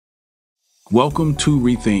Welcome to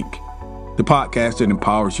Rethink, the podcast that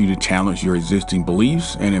empowers you to challenge your existing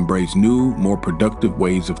beliefs and embrace new, more productive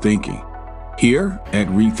ways of thinking. Here at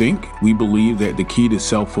Rethink, we believe that the key to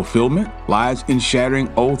self-fulfillment lies in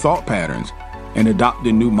shattering old thought patterns and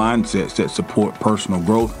adopting new mindsets that support personal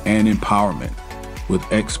growth and empowerment. With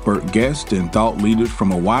expert guests and thought leaders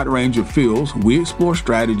from a wide range of fields, we explore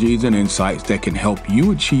strategies and insights that can help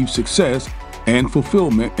you achieve success and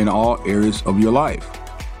fulfillment in all areas of your life.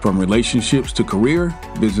 From relationships to career,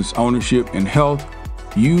 business ownership, and health,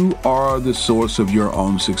 you are the source of your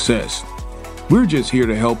own success. We're just here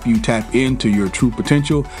to help you tap into your true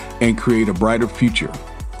potential and create a brighter future.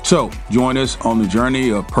 So join us on the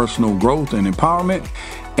journey of personal growth and empowerment,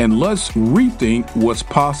 and let's rethink what's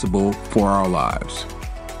possible for our lives.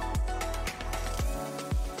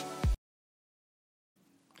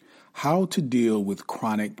 How to deal with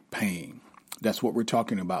chronic pain. That's what we're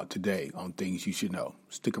talking about today on Things You Should Know.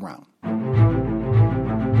 Stick around.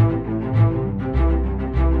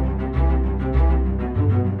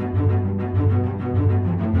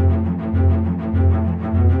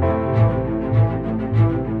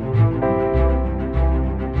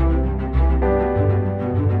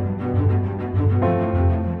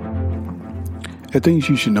 At Things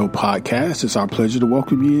You Should Know podcast, it's our pleasure to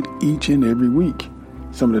welcome you in each and every week.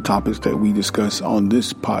 Some of the topics that we discuss on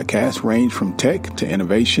this podcast range from tech to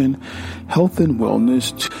innovation, health and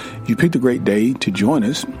wellness. You picked a great day to join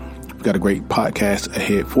us. We've got a great podcast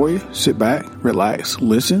ahead for you. Sit back, relax,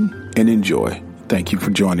 listen, and enjoy. Thank you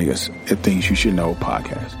for joining us at Things You Should Know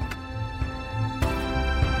podcast.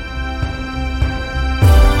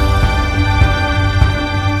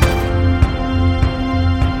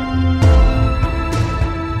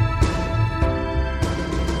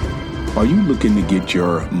 Are you looking to get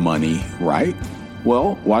your money right?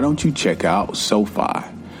 Well, why don't you check out SoFi?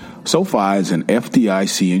 SoFi is an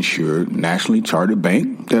FDIC-insured, nationally chartered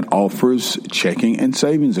bank that offers checking and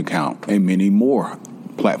savings account and many more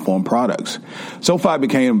platform products. SoFi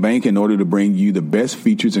became a bank in order to bring you the best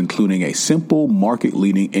features, including a simple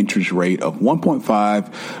market-leading interest rate of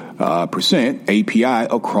 1.5% API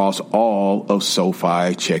across all of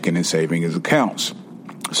SoFi checking and savings accounts.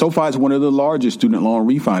 SoFi is one of the largest student loan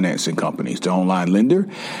refinancing companies. The online lender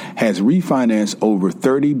has refinanced over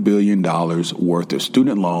 $30 billion worth of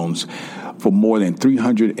student loans for more than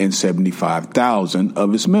 375,000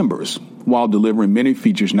 of its members, while delivering many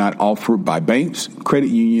features not offered by banks, credit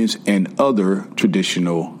unions, and other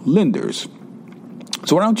traditional lenders.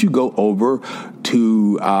 So why don't you go over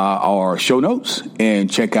to our show notes and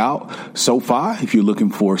check out SoFi if you're looking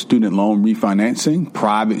for student loan refinancing,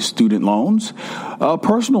 private student loans,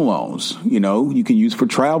 personal loans, you can use for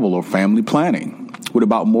travel or family planning. What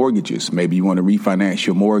about mortgages? Maybe you want to refinance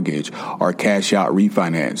your mortgage or cash out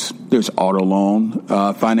refinance. There's auto loan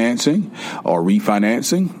financing or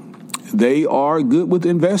refinancing. They are good with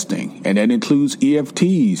investing, and that includes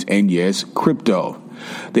EFTs and, yes, crypto.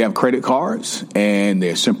 They have credit cards and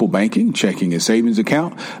their simple banking, checking and savings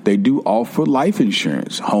account. They do offer life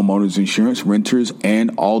insurance, homeowners insurance, renters, and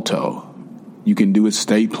auto. You can do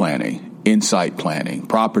estate planning, insight planning,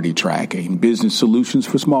 property tracking, business solutions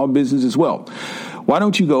for small business as well. Why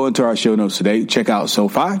don't you go into our show notes today, check out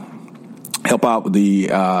SoFi, help out with the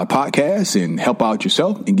podcast and help out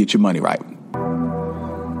yourself and get your money right.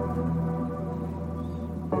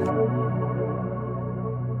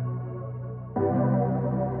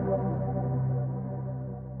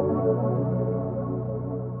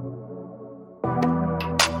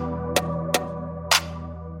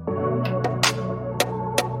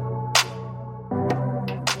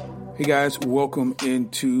 Hey guys, welcome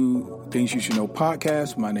into Things You Should Know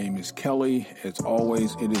podcast. My name is Kelly. As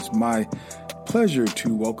always, it is my pleasure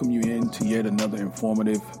to welcome you into yet another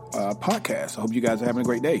informative podcast. I hope you guys are having a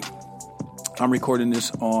great day. I'm recording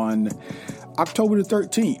this on October the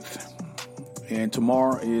 13th, and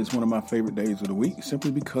tomorrow is one of my favorite days of the week simply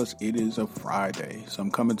because it is a Friday. So I'm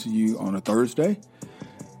coming to you on a Thursday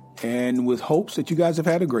and with hopes that you guys have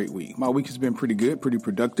had a great week. My week has been pretty good, pretty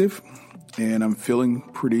productive. And I'm feeling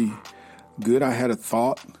pretty good. I had a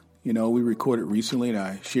thought, we recorded recently and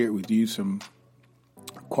I shared with you some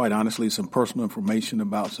personal information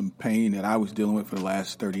about some pain that I was dealing with for the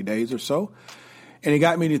last 30 days or so. And it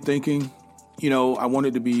got me to thinking, I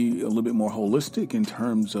wanted to be a little bit more holistic in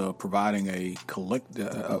terms of providing a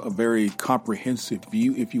very comprehensive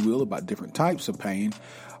view, if you will, about different types of pain.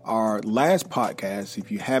 Our last podcast, if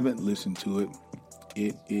you haven't listened to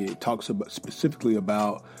it, it talks specifically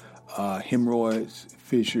about hemorrhoids,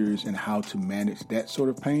 fissures, and how to manage that sort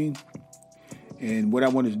of pain. And what I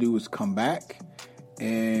wanted to do is come back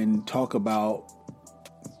and talk about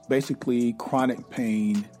basically chronic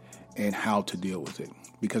pain and how to deal with it.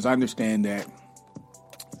 Because I understand that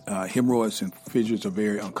hemorrhoids and fissures are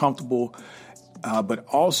very uncomfortable, but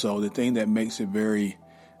also the thing that makes it very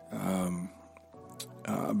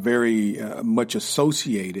much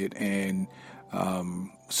associated and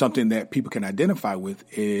something that people can identify with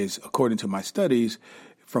is, according to my studies,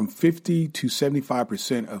 from 50 to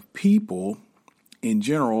 75% of people in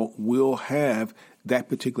general will have that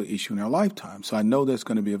particular issue in their lifetime. So I know that's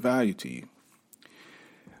going to be of value to you.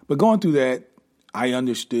 But going through that, I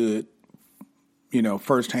understood,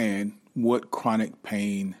 firsthand what chronic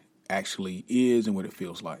pain actually is and what it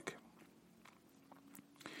feels like.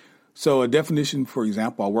 So a definition, for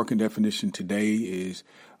example, our working definition today is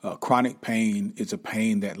chronic pain is a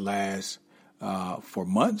pain that lasts for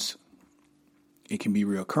months. It can be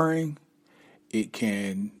reoccurring. It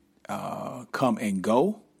can come and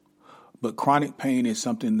go. But chronic pain is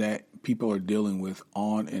something that people are dealing with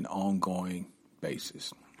on an ongoing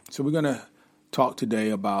basis. So we're going to talk today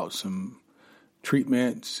about some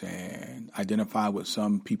treatments and identify what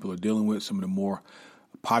some people are dealing with, some of the more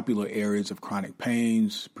popular areas of chronic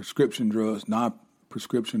pains, prescription drugs,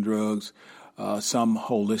 non-prescription drugs, some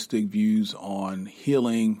holistic views on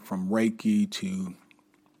healing from Reiki to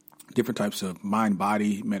different types of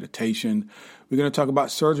mind-body meditation. We're going to talk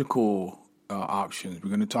about surgical options. We're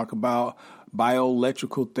going to talk about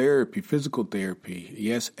bioelectrical therapy, physical therapy,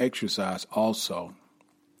 yes, exercise also.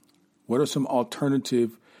 What are some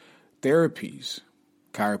alternative therapies?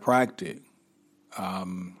 Chiropractic,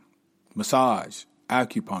 massage,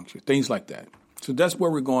 acupuncture, things like that. So that's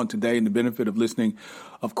where we're going today, and the benefit of listening.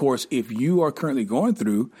 Of course, if you are currently going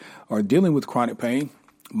through or dealing with chronic pain,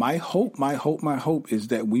 my hope is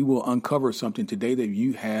that we will uncover something today that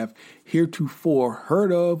you have heretofore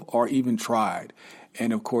heard of or even tried.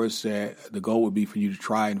 And of course, the goal would be for you to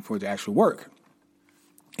try and for it to actually work.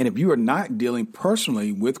 And if you are not dealing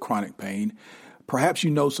personally with chronic pain, perhaps you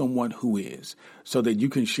know someone who is, so that you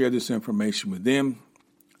can share this information with them.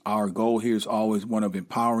 Our goal here is always one of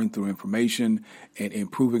empowering through information and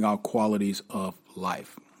improving our qualities of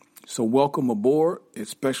life. So welcome aboard,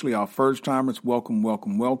 especially our first timers. Welcome,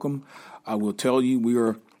 welcome, welcome. I will tell you, we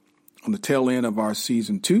are on the tail end of our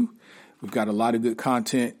season 2. We've got a lot of good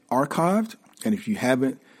content archived. And if you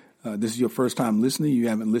haven't, this is your first time listening, you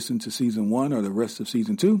haven't listened to season 1 or the rest of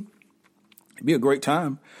season 2, it'd be a great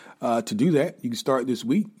time to do that. You can start this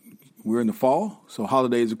week. We're in the fall, so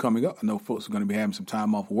holidays are coming up. I know folks are going to be having some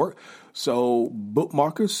time off of work. So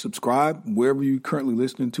bookmarkers, subscribe wherever you're currently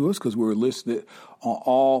listening to us, because we're listed on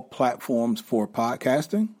all platforms for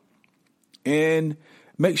podcasting. And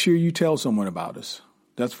make sure you tell someone about us.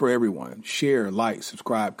 That's for everyone. Share, like,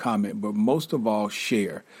 subscribe, comment, but most of all,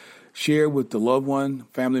 share. Share with the loved one,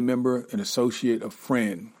 family member, an associate, a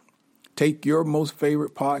friend. Take your most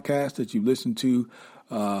favorite podcast that you listen to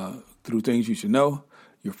through Things You Should Know,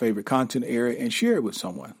 your favorite content area, and share it with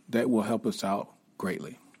someone. That will help us out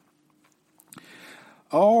greatly.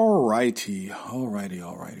 All righty.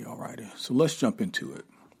 So let's jump into it.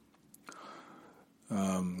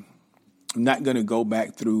 I'm not going to go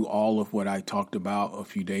back through all of what I talked about a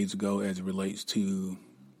few days ago as it relates to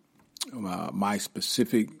my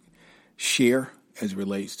specific share as it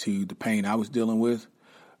relates to the pain I was dealing with.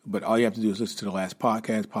 But all you have to do is listen to the last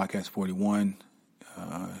podcast 41.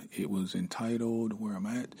 It was entitled, where I'm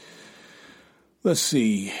at. Let's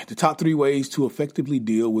see, the top 3 ways to effectively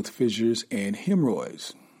deal with fissures and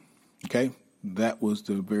hemorrhoids. Okay, that was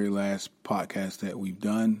the very last podcast that we've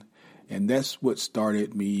done. And that's what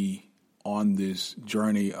started me on this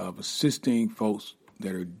journey of assisting folks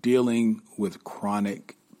that are dealing with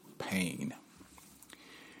chronic pain.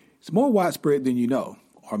 It's more widespread than you know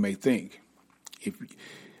or may think. If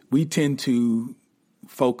we tend to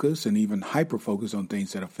focus and even hyper-focus on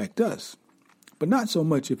things that affect us, but not so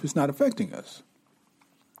much if it's not affecting us.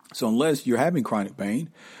 So unless you're having chronic pain,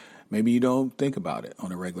 maybe you don't think about it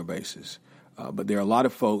on a regular basis. But there are a lot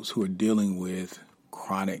of folks who are dealing with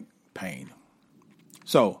chronic pain.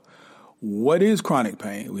 So what is chronic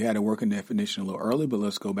pain? We had a working definition a little early, but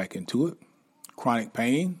let's go back into it. Chronic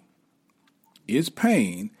pain is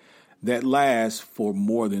pain that lasts for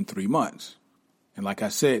more than 3 months. And like I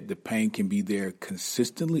said, the pain can be there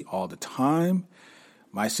consistently all the time.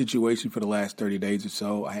 My situation for the last 30 days or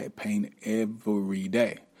so, I had pain every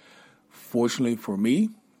day. Fortunately for me,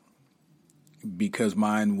 because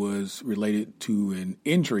mine was related to an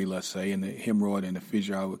injury, let's say, and the hemorrhoid and the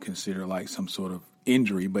fissure I would consider like some sort of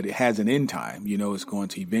injury, but it has an end time. You know, it's going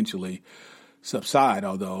to eventually subside,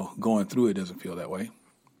 although going through it doesn't feel that way.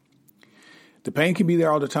 The pain can be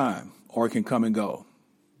there all the time, or it can come and go.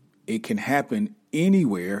 It can happen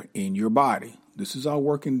anywhere in your body. This is our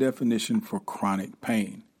working definition for chronic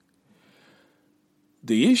pain.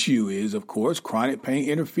 The issue is, of course, chronic pain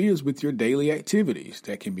interferes with your daily activities.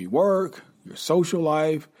 That can be work, your social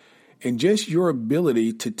life, and just your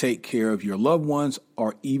ability to take care of your loved ones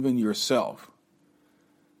or even yourself.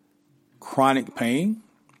 Chronic pain,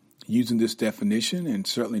 using this definition and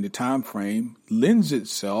certainly the time frame, lends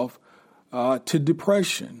itself to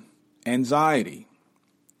depression, anxiety.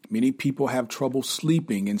 Many people have trouble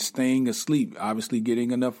sleeping and staying asleep, obviously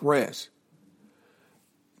getting enough rest.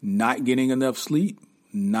 Not getting enough sleep,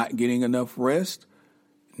 not getting enough rest,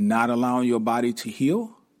 not allowing your body to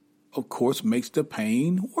heal, of course, makes the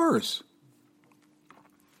pain worse.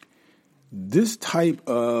 This type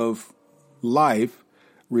of life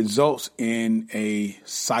results in a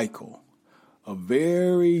cycle, a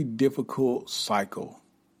very difficult cycle,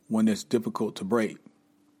 one that's difficult to break.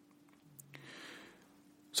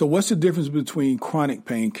 So what's the difference between chronic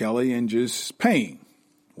pain, Kelly, and just pain?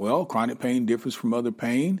 Well, chronic pain differs from other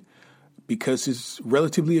pain because it's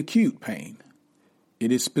relatively acute pain.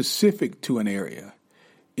 It is specific to an area.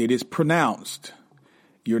 It is pronounced.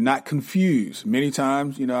 You're not confused. Many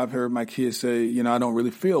times, I've heard my kids say, I don't really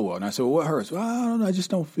feel well. And I say, well, what hurts? Well, I don't know. I just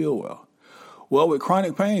don't feel well. Well, with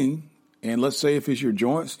chronic pain, and let's say if it's your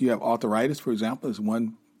joints, you have arthritis, for example, is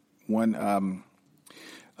one form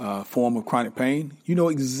of chronic pain. You know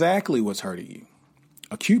exactly what's hurting you.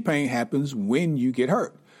 Acute pain happens when you get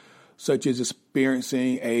hurt, such as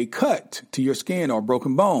experiencing a cut to your skin or a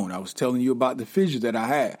broken bone. I was telling you about the fissure that I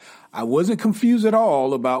had. I wasn't confused at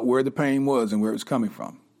all about where the pain was and where it was coming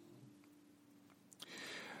from.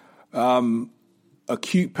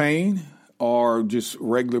 Acute pain or just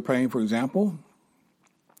regular pain, for example,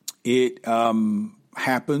 it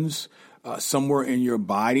happens somewhere in your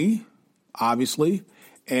body, obviously,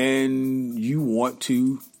 and you want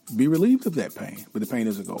to be relieved of that pain, but the pain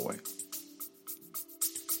doesn't go away.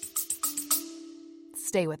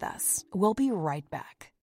 Stay with us. We'll be right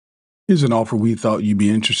back. Here's an offer we thought you'd be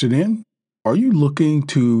interested in. Are you looking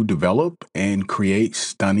to develop and create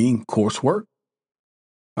stunning coursework?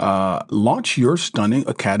 Launch your Stunning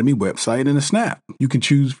Academy website in a snap. You can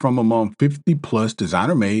choose from among 50 plus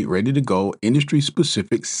designer-made, ready-to-go,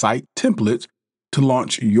 industry-specific site templates to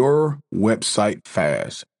launch your website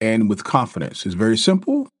fast and with confidence. It's very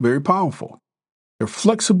simple, very powerful. They're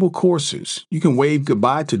flexible courses. You can wave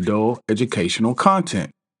goodbye to dull educational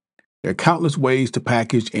content. There are countless ways to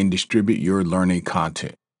package and distribute your learning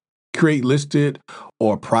content. Create listed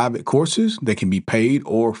or private courses that can be paid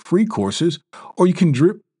or free courses, or you can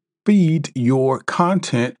drip feed your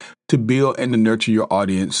content to build and to nurture your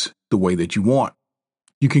audience the way that you want.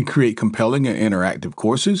 You can create compelling and interactive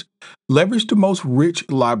courses, leverage the most rich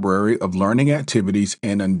library of learning activities,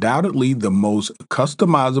 and undoubtedly the most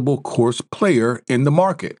customizable course player in the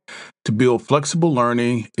market to build flexible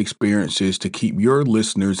learning experiences to keep your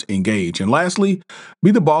listeners engaged. And lastly,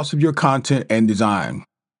 be the boss of your content and design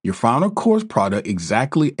your final course product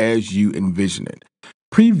exactly as you envision it.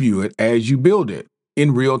 Preview it as you build it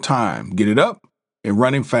in real time. Get it up and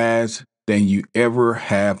running fast than you ever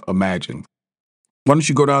have imagined. Why don't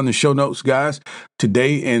you go down the show notes, guys,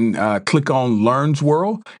 today and click on Learns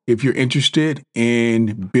World. If you're interested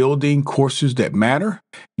in building courses that matter,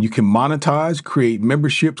 you can monetize, create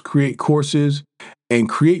memberships, create courses, and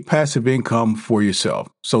create passive income for yourself.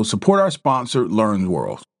 So support our sponsor, Learns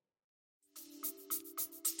World.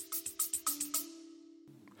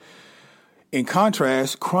 In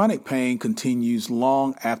contrast, chronic pain continues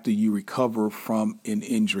long after you recover from an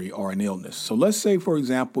injury or an illness. So let's say, for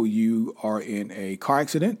example, you are in a car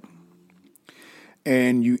accident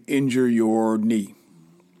and you injure your knee.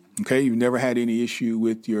 Okay, you've never had any issue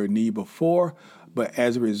with your knee before, but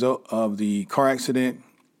as a result of the car accident,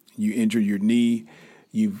 you injure your knee,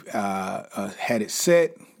 you've had it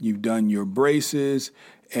set, you've done your braces,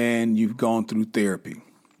 and you've gone through therapy.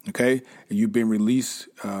 Okay, and you've been released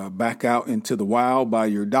back out into the wild by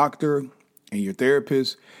your doctor and your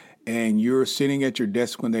therapist, and you're sitting at your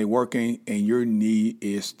desk when they're working, and your knee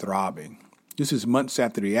is throbbing. This is months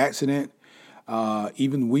after the accident,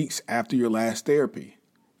 even weeks after your last therapy.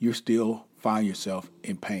 You still find yourself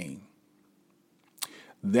in pain.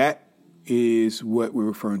 That is what we're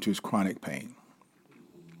referring to as chronic pain.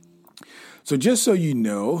 So just so you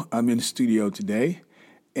know, I'm in the studio today.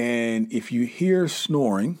 And if you hear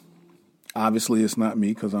snoring, obviously it's not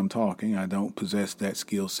me because I'm talking. I don't possess that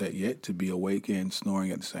skill set yet to be awake and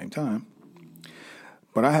snoring at the same time.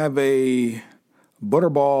 But I have a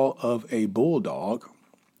butterball of a bulldog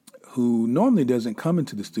who normally doesn't come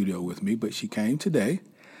into the studio with me, but she came today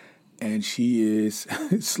and she is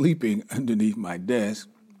sleeping underneath my desk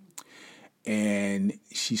and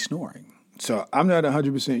she's snoring. So I'm not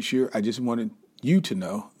 100% sure. I just wanted you to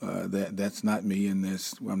know that that's not me in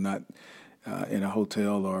this. I'm not in a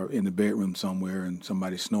hotel or in the bedroom somewhere and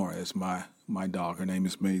somebody's snoring. It's my dog. Her name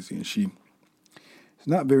is Maisie, and she is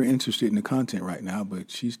not very interested in the content right now, but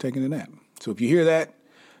she's taking a nap. So if you hear that,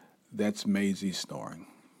 that's Maisie snoring.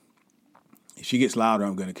 If she gets louder,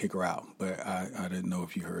 I'm going to kick her out, but I didn't know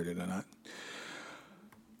if you heard it or not.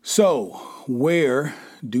 So where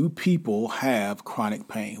do people have chronic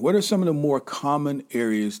pain? What are some of the more common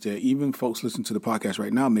areas that even folks listening to the podcast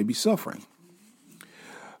right now may be suffering?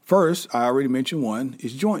 First, I already mentioned one,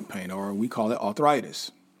 is joint pain, or we call it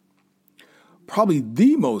arthritis. Probably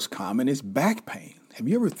the most common is back pain. Have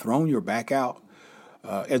you ever thrown your back out?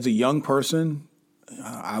 As a young person,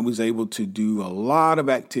 I was able to do a lot of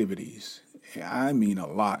activities. I mean a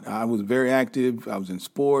lot. I was very active. I was in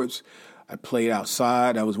sports. I played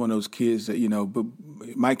outside. I was one of those kids that, but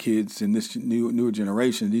my kids in this newer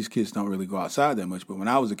generation, these kids don't really go outside that much. But when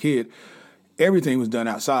I was a kid, everything was done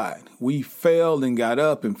outside. We fell and got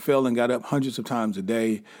up hundreds of times a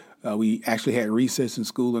day. We actually had recess in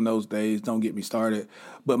school in those days. Don't get me started.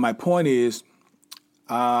 But my point is,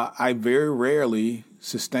 I very rarely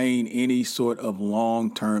sustain any sort of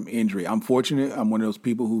long-term injury. I'm fortunate. I'm one of those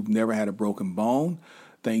people who've never had a broken bone.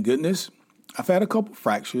 Thank goodness. I've had a couple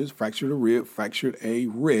fractures, fractured a rib, fractured a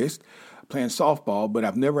wrist, playing softball, but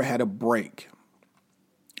I've never had a break.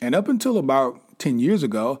 And up until about 10 years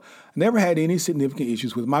ago, I never had any significant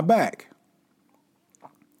issues with my back.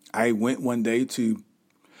 I went one day to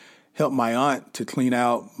help my aunt to clean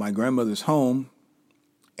out my grandmother's home,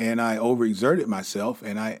 and I overexerted myself,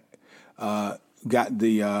 and I got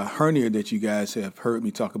the hernia that you guys have heard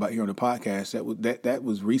me talk about here on the podcast. That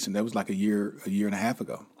was recent. That was like a year and a half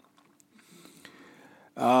ago.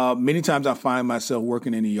 Many times I find myself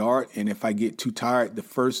working in the yard, and if I get too tired, the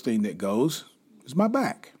first thing that goes is my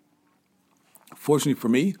back. Fortunately for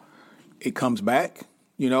me, it comes back,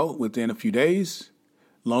 within a few days.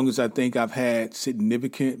 Long as I think I've had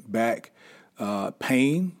significant back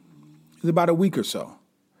pain, it's about a week or so.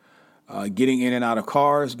 Getting in and out of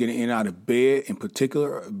cars, getting in and out of bed in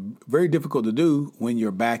particular, very difficult to do when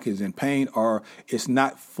your back is in pain or it's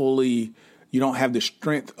not fully, you don't have the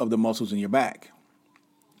strength of the muscles in your back.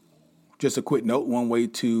 Just a quick note, one way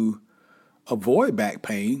to avoid back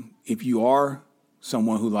pain, if you are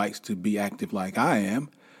someone who likes to be active like I am,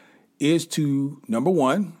 is to, number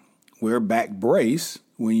one, wear a back brace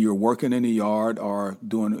when you're working in the yard or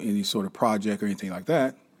doing any sort of project or anything like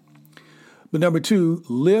that. But number two,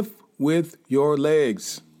 lift with your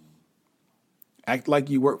legs. Act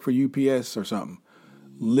like you work for UPS or something.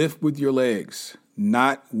 Lift with your legs,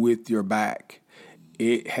 not with your back.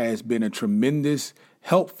 It has been a tremendous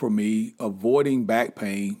help for me avoiding back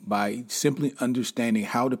pain by simply understanding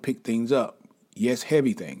how to pick things up. Yes,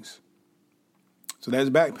 heavy things. So that's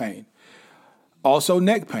back pain. Also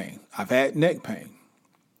neck pain. I've had neck pain.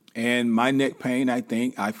 And my neck pain, I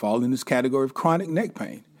think I fall in this category of chronic neck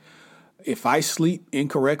pain. If I sleep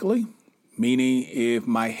incorrectly, meaning if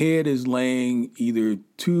my head is laying either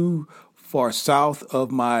too far south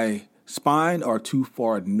of my spine or too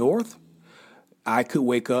far north, I could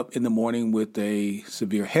wake up in the morning with a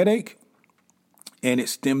severe headache, and it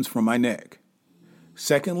stems from my neck.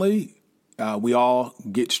 Secondly, we all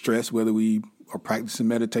get stressed, whether we are practicing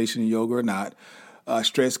meditation and yoga or not.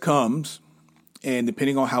 Stress comes, and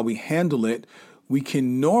depending on how we handle it, we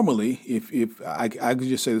can normally, if I could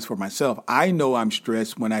just say this for myself, I know I'm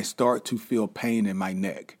stressed when I start to feel pain in my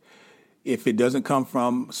neck. If it doesn't come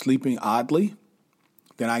from sleeping oddly,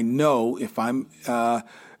 then I know if I'm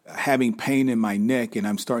having pain in my neck and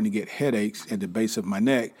I'm starting to get headaches at the base of my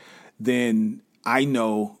neck, then I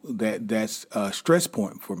know that that's a stress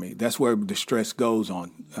point for me. That's where the stress goes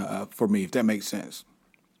on for me, if that makes sense.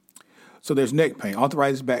 So there's neck pain,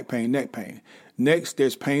 arthritis, back pain, neck pain. Next,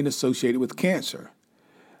 there's pain associated with cancer.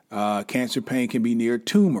 Cancer pain can be near a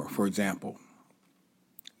tumor, for example.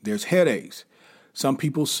 There's headaches. Some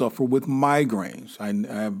people suffer with migraines. I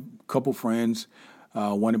have a couple friends,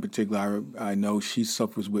 one in particular I know she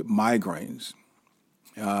suffers with migraines.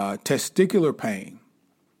 Testicular pain,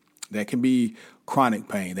 that can be chronic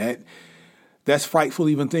pain. That's frightful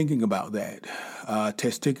even thinking about that.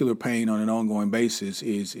 Testicular pain on an ongoing basis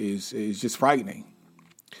is just frightening.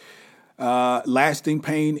 Lasting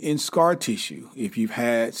pain in scar tissue. If you've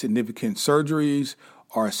had significant surgeries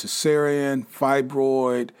or a cesarean,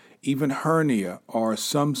 fibroid, even hernia or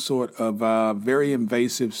some sort of very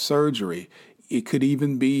invasive surgery. It could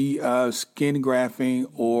even be skin grafting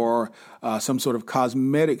or some sort of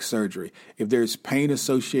cosmetic surgery. If there's pain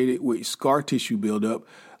associated with scar tissue buildup,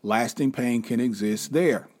 lasting pain can exist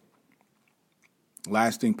there.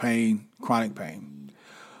 Lasting pain, chronic pain.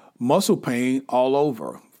 Muscle pain all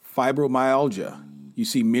over, fibromyalgia. You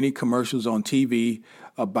see many commercials on TV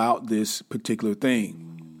about this particular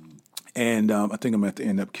thing. And I think I'm going to have to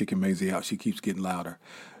end up kicking Maisie out. She keeps getting louder.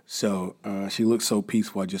 So she looks so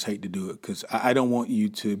peaceful. I just hate to do it because I don't want you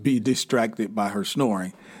to be distracted by her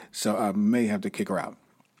snoring. So I may have to kick her out.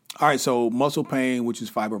 All right, so muscle pain, which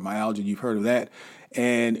is fibromyalgia, you've heard of that,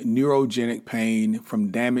 and neurogenic pain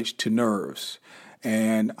from damage to nerves.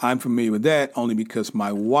 And I'm familiar with that only because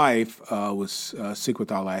my wife was sick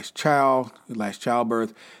with our last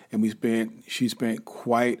childbirth, and she spent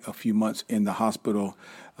quite a few months in the hospital,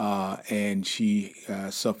 and she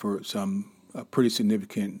suffered some pretty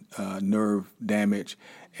significant nerve damage,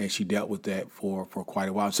 and she dealt with that for quite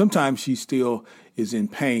a while. Sometimes she still is in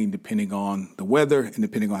pain depending on the weather and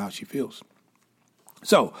depending on how she feels.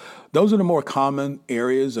 So those are the more common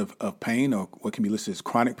areas of pain, or what can be listed as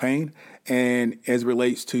chronic pain. And as it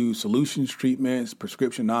relates to solutions, treatments,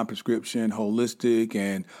 prescription, non-prescription, holistic,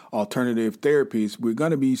 and alternative therapies, we're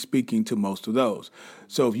going to be speaking to most of those.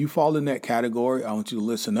 So if you fall in that category, I want you to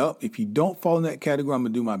listen up. If you don't fall in that category, I'm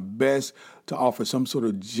going to do my best to offer some sort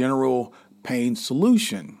of general pain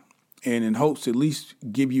solution, and in hopes to at least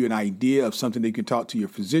give you an idea of something that you can talk to your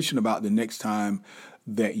physician about the next time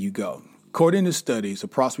that you go. According to studies,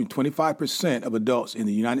 approximately 25% of adults in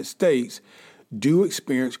the United States do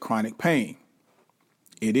experience chronic pain.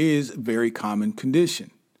 It is a very common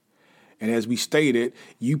condition. And as we stated,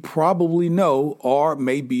 you probably know or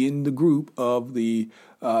may be in the group of the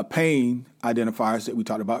pain identifiers that we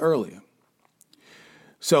talked about earlier.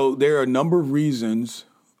 So there are a number of reasons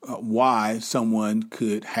why someone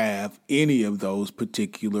could have any of those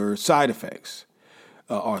particular side effects.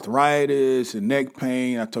 Arthritis and neck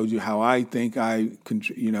pain. I told you how I think I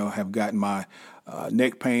have gotten my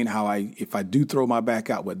neck pain, if I do throw my back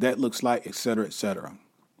out, what that looks like, et cetera, et cetera.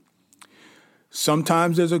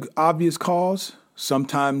 Sometimes there's an obvious cause.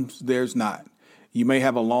 Sometimes there's not. You may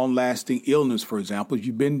have a long-lasting illness, for example, if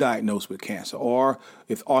you've been diagnosed with cancer, or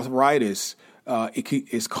if arthritis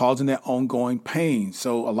is causing that ongoing pain.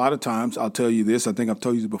 So a lot of times, I'll tell you this, I think I've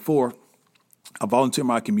told you this before, I volunteer in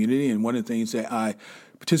my community, and one of the things that I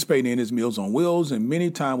participate in is Meals on Wheels. And many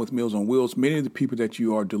times with Meals on Wheels, many of the people that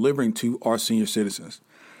you are delivering to are senior citizens.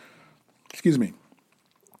 Excuse me.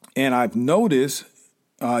 And I've noticed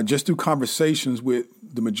just through conversations with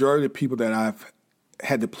the majority of the people that I've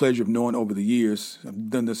had the pleasure of knowing over the years, I've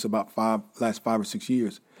done this about last 5 or 6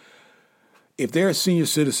 years. If they're a senior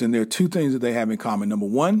citizen, there are two things that they have in common. Number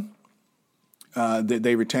one, that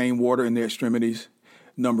they retain water in their extremities.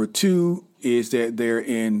 Number two is that they're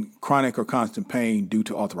in chronic or constant pain due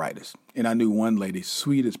to arthritis. And I knew one lady,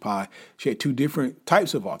 sweet as pie. She had two different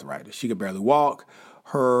types of arthritis. She could barely walk.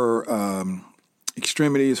 Her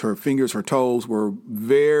extremities, her fingers, her toes were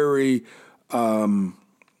very,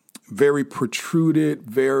 very protruded,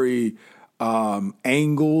 very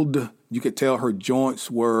angled. You could tell her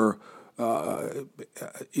joints were,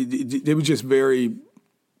 it was just very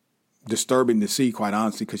disturbing to see, quite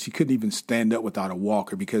honestly, because she couldn't even stand up without a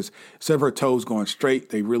walker, because instead of her toes going straight,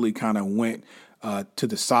 they really kind of went to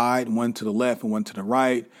the side, one to the left and one to the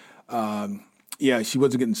right. She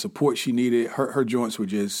wasn't getting the support she needed. Her joints were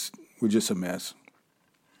just a mess.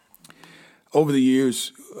 Over the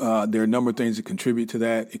years, there are a number of things that contribute to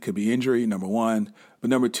that. It could be injury, number one. But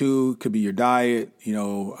number two, could be your diet.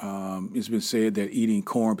 It's been said that eating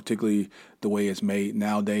corn, particularly the way it's made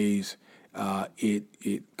nowadays,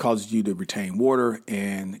 it causes you to retain water,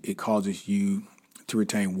 and it causes you to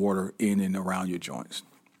retain water in and around your joints.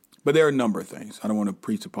 But there are a number of things. I don't want to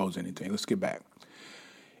presuppose anything. Let's get back.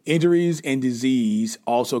 Injuries and disease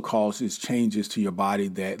also causes changes to your body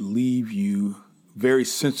that leave you very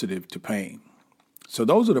sensitive to pain. So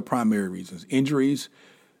those are the primary reasons. Injuries,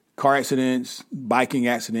 car accidents, biking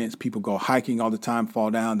accidents. People go hiking all the time, fall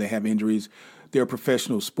down, they have injuries. They're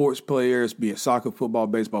professional sports players, be it soccer, football,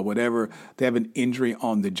 baseball, whatever. They have an injury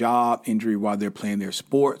on the job, injury while they're playing their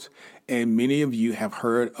sports. And many of you have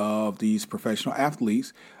heard of these professional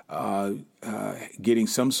athletes getting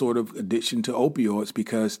some sort of addiction to opioids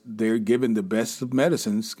because they're given the best of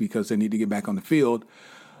medicines because they need to get back on the field.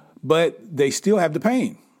 But they still have the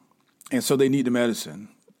pain. And so they need the medicine.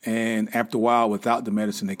 And after a while, without the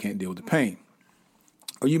medicine, they can't deal with the pain.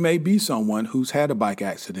 Or you may be someone who's had a bike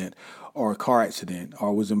accident or a car accident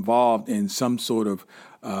or was involved in some sort of,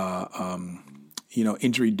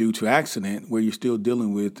 injury due to accident where you're still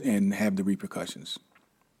dealing with and have the repercussions.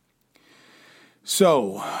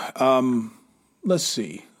 So let's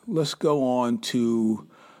see. Let's go on to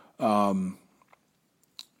some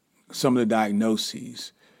of the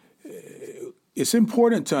diagnoses. It's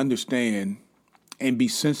important to understand and be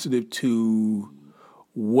sensitive to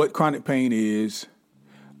what chronic pain is,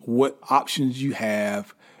 what options you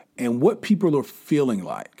have, and what people are feeling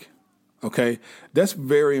like. Okay, that's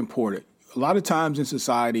very important. A lot of times in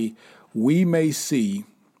society, we may see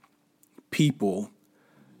people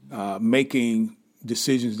making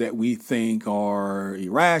decisions that we think are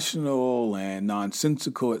irrational and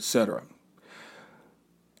nonsensical, etc.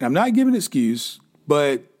 And I'm not giving an excuse,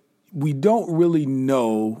 but we don't really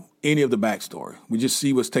know any of the backstory. We just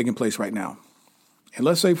see what's taking place right now. And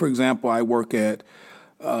let's say, for example, I work at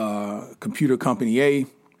computer company A,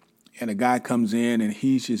 and a guy comes in and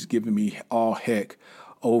he's just giving me all heck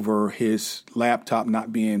over his laptop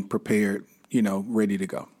not being prepared, ready to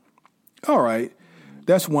go. All right,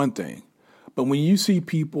 that's one thing. But when you see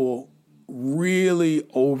people really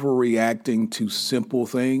overreacting to simple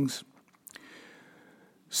things,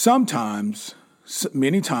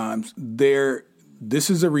 many times, this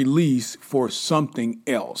is a release for something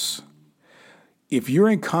else. If you're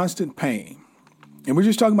in constant pain, and we're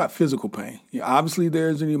just talking about physical pain, obviously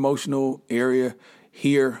there's an emotional area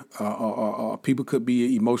here. People could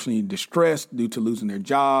be emotionally distressed due to losing their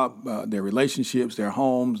job, their relationships, their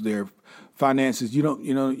homes, their finances. You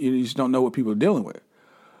just don't know what people are dealing with.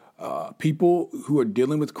 People who are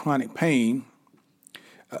dealing with chronic pain,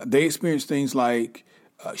 they experience things like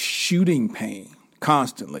shooting pain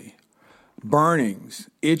constantly, burnings,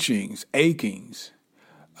 itchings, achings,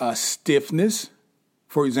 stiffness.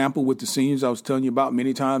 For example, with the seniors I was telling you about,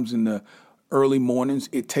 many times in the early mornings,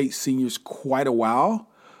 it takes seniors quite a while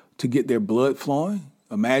to get their blood flowing.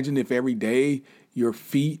 Imagine if every day your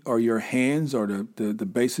feet or your hands or the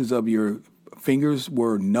bases of your fingers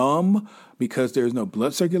were numb because there's no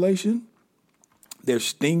blood circulation. There's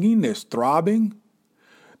stinging, there's throbbing.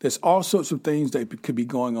 There's all sorts of things that could be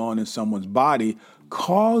going on in someone's body,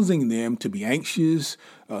 causing them to be anxious,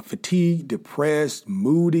 fatigued, depressed,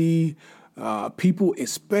 moody. People,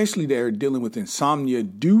 especially that are dealing with insomnia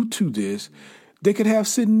due to this, they could have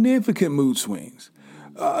significant mood swings.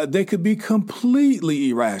 They could be completely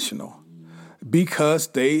irrational because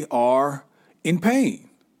they are in pain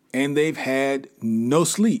and they've had no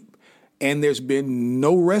sleep and there's been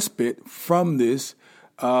no respite from this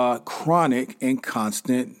chronic and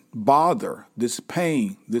constant bother, this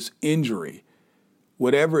pain, this injury,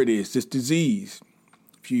 whatever it is, this disease.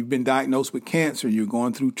 If you've been diagnosed with cancer, you're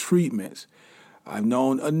going through treatments. I've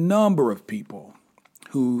known a number of people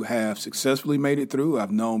who have successfully made it through.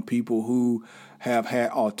 I've known people who have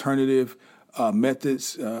had alternative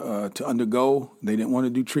methods to undergo. They didn't want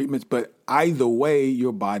to do treatments, but either way,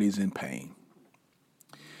 your body's in pain.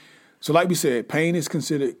 So like we said, pain is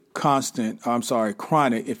considered chronic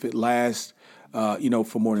if it lasts,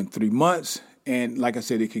 for more than 3 months. And like I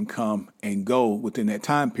said, it can come and go within that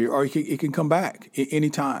time period, or it can come back at any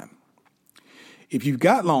time. If you've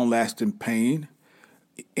got long-lasting pain,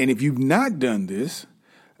 and if you've not done this,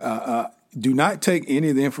 do not take any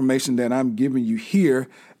of the information that I'm giving you here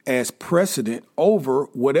as precedent over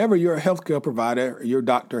whatever your healthcare provider or your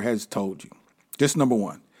doctor has told you. Just number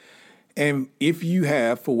one. And if you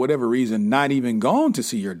have, for whatever reason, not even gone to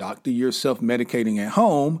see your doctor, you're self-medicating at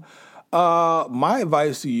home, my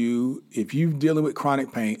advice to you, if you're dealing with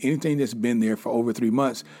chronic pain, anything that's been there for over 3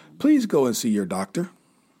 months, please go and see your doctor.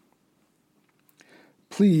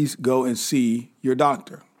 Please go and see your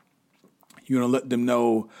doctor. You're going to let them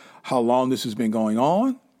know how long this has been going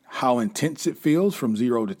on, how intense it feels from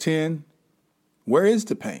 0 to 10. Where is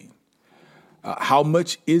the pain? How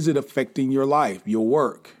much is it affecting your life, your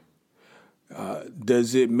work?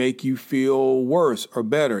 Does it make you feel worse or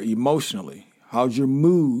better emotionally? How's your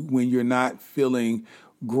mood when you're not feeling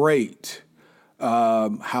great?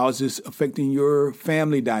 How is this affecting your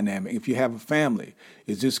family dynamic? If you have a family,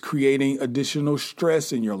 is this creating additional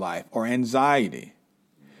stress in your life or anxiety?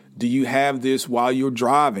 Do you have this while you're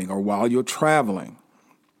driving or while you're traveling?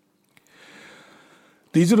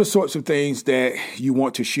 These are the sorts of things that you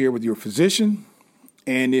want to share with your physician.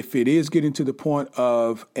 And if it is getting to the point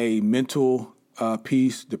of a mental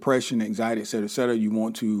piece, depression, anxiety, et cetera, you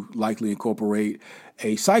want to likely incorporate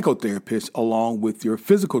a psychotherapist along with your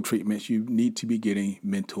physical treatments. You need to be getting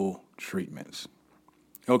mental treatments.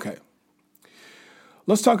 Okay.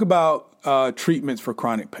 Let's talk about treatments for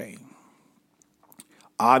chronic pain.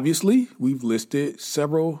 Obviously, we've listed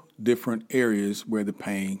several different areas where the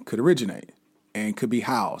pain could originate and could be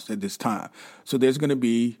housed at this time. So there's going to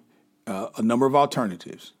be a number of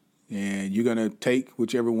alternatives, and you're going to take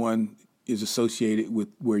whichever one is associated with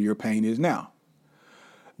where your pain is now.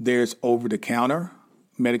 There's over-the-counter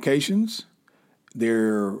medications.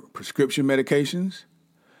 There are prescription medications.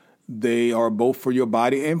 They are both for your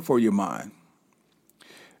body and for your mind.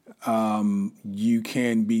 You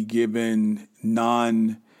can be given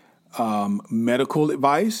non-medical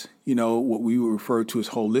advice, what we would refer to as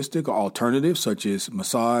holistic or alternative, such as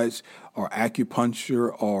massage or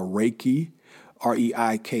acupuncture or Reiki,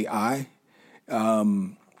 Reiki.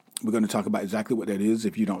 We're going to talk about exactly what that is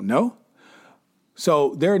if you don't know.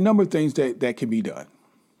 So there are a number of things that can be done.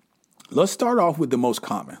 Let's start off with the most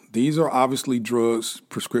common. These are obviously drugs,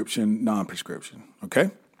 prescription, non-prescription,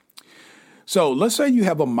 okay? So let's say you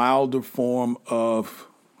have a milder form of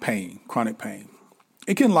pain, chronic pain.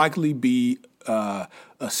 It can likely be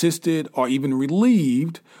assisted or even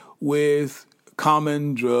relieved with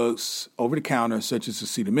common drugs over the counter, such as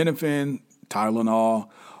acetaminophen, Tylenol,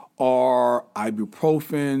 or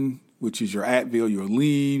ibuprofen, which is your Advil, your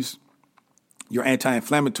Aleve, your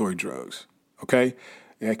anti-inflammatory drugs, okay?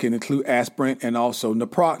 That can include aspirin and also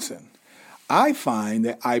naproxen. I find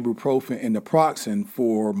that ibuprofen and naproxen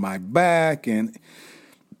for my back and,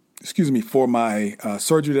 for my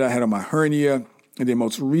surgery that I had on my hernia, and then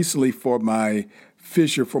most recently for my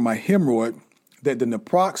fissure for my hemorrhoid, that the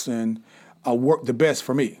naproxen worked the best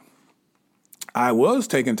for me. I was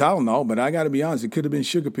taking Tylenol, but I got to be honest, it could have been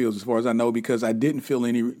sugar pills as far as I know, because I didn't feel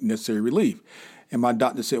any necessary relief. And my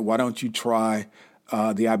doctor said, why don't you try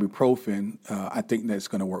the ibuprofen? I think that's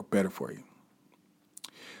going to work better for you.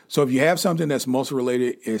 So if you have something that's muscle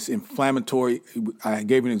related, it's inflammatory. I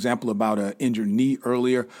gave an example about an injured knee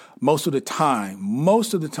earlier. Most of the time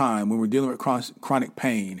when we're dealing with chronic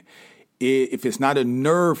pain, if it's not a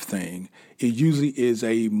nerve thing, it usually is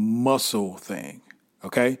a muscle thing,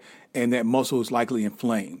 okay? And that muscle is likely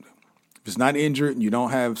inflamed. If it's not injured and you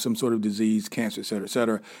don't have some sort of disease, cancer, et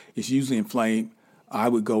cetera, it's usually inflamed. I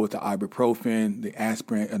would go with the ibuprofen, the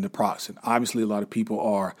aspirin, and the naproxen. Obviously, a lot of people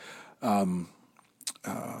are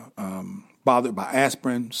bothered by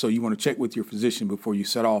aspirin, so you want to check with your physician before you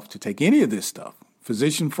set off to take any of this stuff.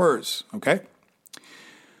 Physician first, okay?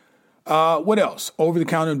 What else?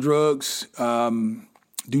 Over-the-counter drugs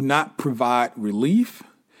do not provide relief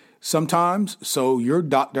sometimes, so your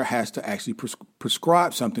doctor has to actually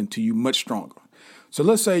prescribe something to you much stronger. So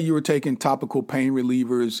let's say you were taking topical pain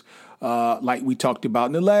relievers like we talked about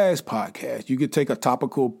in the last podcast. You could take a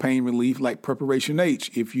topical pain relief like Preparation H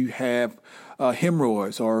if you have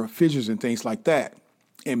hemorrhoids or fissures and things like that.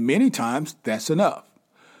 And many times that's enough.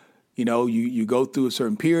 You go through a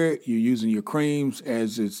certain period, you're using your creams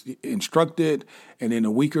as it's instructed, and in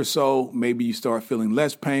a week or so, maybe you start feeling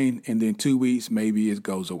less pain, and then 2 weeks, maybe it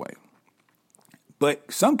goes away. But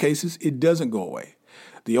some cases, it doesn't go away.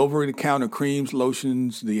 The over-the-counter creams,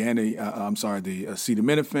 lotions, the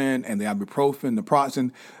acetaminophen and the ibuprofen, the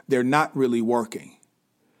naproxen, they're not really working.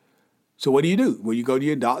 So what do? Well, you go to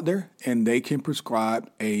your doctor, and they can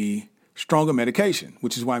prescribe a stronger medication,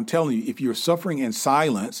 which is why I'm telling you, if you're suffering in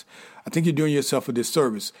silence, I think you're doing yourself a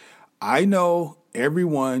disservice. I know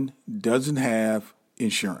everyone doesn't have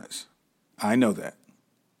insurance. I know that,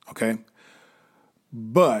 okay?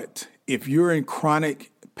 But if you're in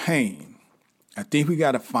chronic pain, I think we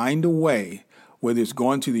got to find a way, whether it's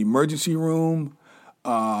going to the emergency room,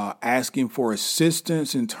 asking for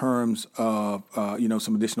assistance in terms of,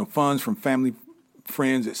 some additional funds from family,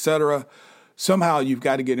 friends, et cetera. Somehow you've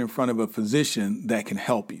got to get in front of a physician that can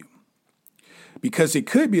help you. Because it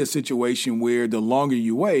could be a situation where the longer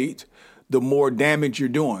you wait, the more damage you're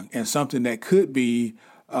doing. And something that could be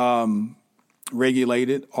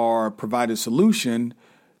regulated or provide a solution,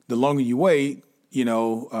 the longer you wait,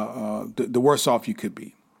 the worse off you could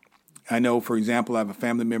be. I know, for example, I have a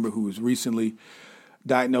family member who was recently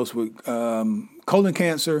diagnosed with colon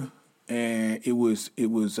cancer, and it was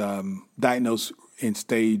diagnosed in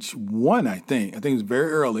stage 1, I think. I think it was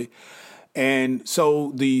very early. And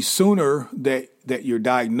so the sooner that you're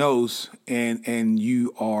diagnosed and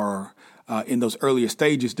you are in those earlier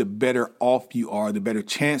stages, the better off you are, the better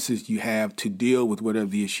chances you have to deal with whatever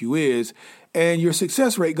the issue is, and your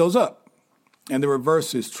success rate goes up. And the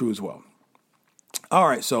reverse is true as well. All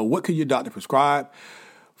right, so what could your doctor prescribe?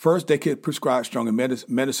 First, they could prescribe stronger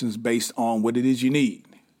medicines based on what it is you need.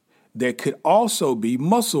 There could also be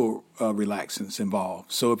muscle relaxants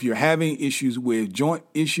involved. So if you're having issues with joint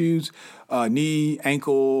issues, knee,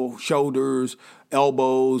 ankle, shoulders,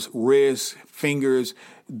 elbows, wrists, fingers,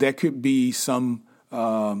 there could be some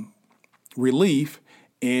relief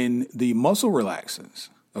in the muscle relaxants,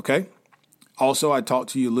 okay? Also, I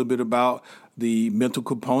talked to you a little bit about the mental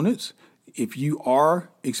components. If you are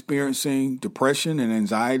experiencing depression and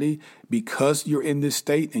anxiety because you're in this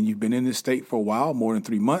state and you've been in this state for a while, more than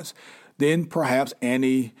 3 months, then perhaps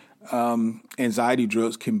anxiety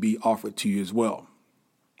drugs can be offered to you as well.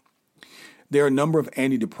 There are a number of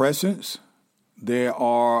antidepressants. There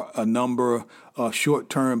are a number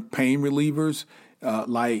short-term pain relievers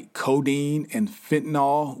like codeine and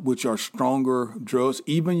fentanyl, which are stronger drugs.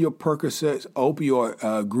 Even your Percocets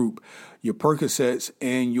opioid group, your Percocets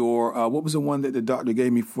and your, what was the one that the doctor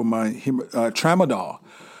gave me for my tramadol?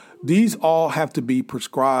 These all have to be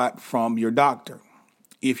prescribed from your doctor.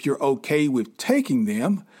 If you're okay with taking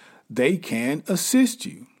them, they can assist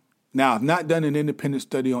you. Now, I've not done an independent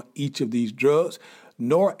study on each of these drugs,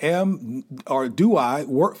 nor do I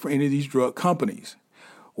work for any of these drug companies.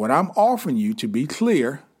 What I'm offering you, to be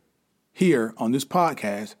clear here on this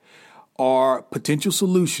podcast, are potential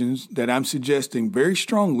solutions that I'm suggesting very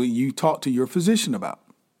strongly you talk to your physician about.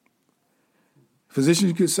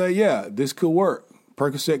 Physicians could say, yeah, this could work.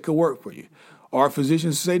 Percocet could work for you. Or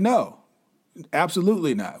physicians say, no,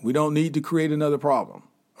 absolutely not. We don't need to create another problem,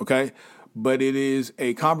 okay? But it is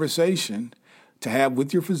a conversation to have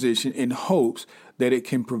with your physician in hopes that it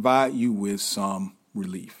can provide you with some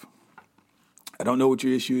relief. I don't know what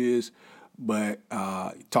your issue is, but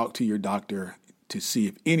talk to your doctor to see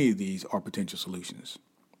if any of these are potential solutions.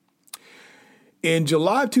 In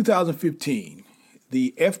July of 2015,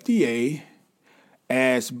 the FDA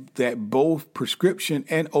asked that both prescription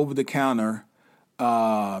and over-the-counter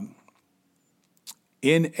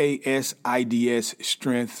NSAIDs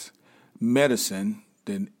strength medicine,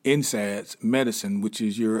 the NSAIDs medicine, which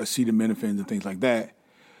is your acetaminophen and things like that,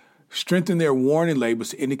 strengthen their warning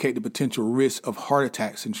labels to indicate the potential risk of heart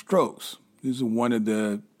attacks and strokes. This is one of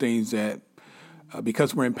the things that,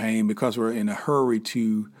 because we're in pain, because we're in a hurry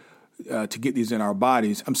to get these in our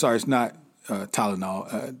bodies. I'm sorry, it's not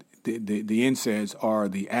Tylenol. The NSAIDs are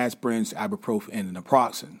the aspirins, ibuprofen, and the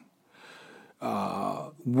naproxen.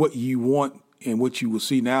 What you want and what you will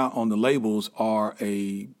see now on the labels are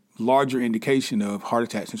a larger indication of heart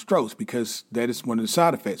attacks and strokes, because that is one of the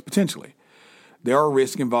side effects, potentially. There are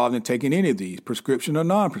risks involved in taking any of these, prescription or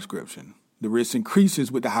non-prescription. The risk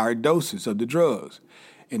increases with the higher doses of the drugs.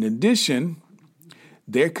 In addition,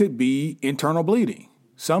 there could be internal bleeding.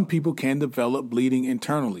 Some people can develop bleeding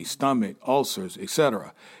internally, stomach, ulcers,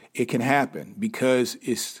 etc. It can happen because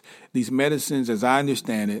these medicines, as I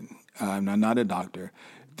understand it, I'm not a doctor,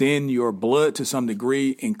 thin your blood to some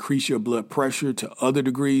degree, increase your blood pressure to other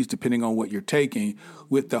degrees, depending on what you're taking,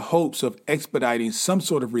 with the hopes of expediting some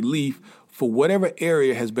sort of relief for whatever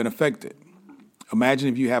area has been affected. Imagine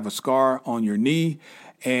if you have a scar on your knee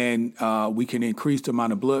and we can increase the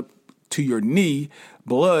amount of blood to your knee.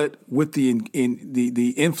 Blood, with the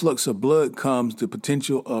influx of blood comes the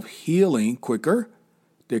potential of healing quicker.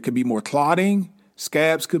 There could be more clotting,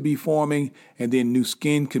 scabs could be forming, and then new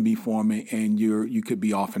skin could be forming, and you could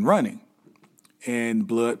be off and running. And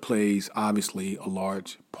blood plays, obviously, a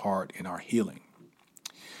large part in our healing.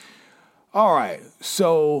 All right,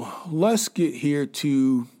 so let's get here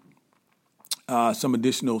to some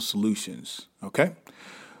additional solutions, okay?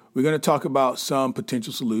 We're going to talk about some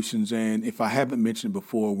potential solutions, and if I haven't mentioned it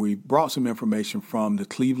before, we brought some information from the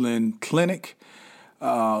Cleveland Clinic,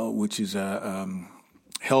 which is a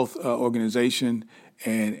health organization,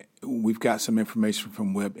 and we've got some information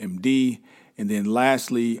from WebMD. And then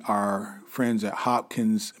lastly, our friends at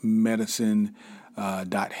Hopkins Medicine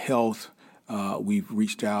 .health, we've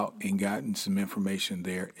reached out and gotten some information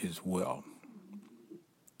there as well.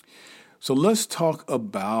 So let's talk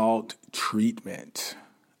about treatment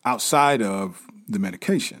outside of the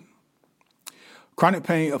medication. Chronic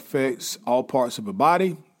pain affects all parts of the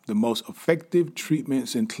body. The most effective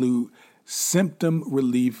treatments include symptom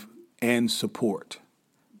relief and support.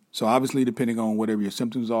 So obviously, depending on whatever your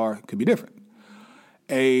symptoms are, it could be different.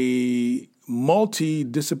 A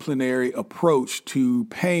multidisciplinary approach to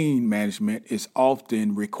pain management is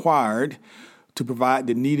often required to provide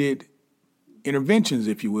the needed interventions,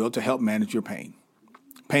 if you will, to help manage your pain.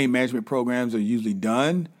 Pain management programs are usually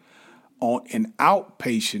done on an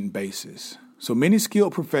outpatient basis. So many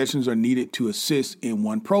skilled professions are needed to assist in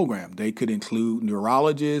one program. They could include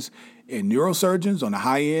neurologists and neurosurgeons on the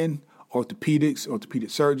high end, orthopedic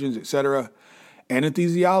surgeons, etc.,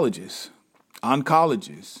 anesthesiologists,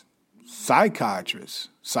 oncologists, psychiatrists,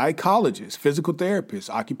 psychologists, physical therapists,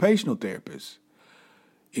 occupational therapists.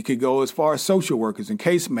 It could go as far as social workers and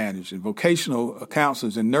case managers and vocational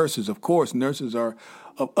counselors and nurses. Of course, nurses are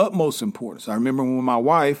of utmost importance. I remember when my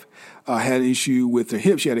wife had an issue with her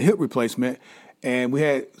hip. She had a hip replacement, and we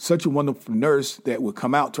had such a wonderful nurse that would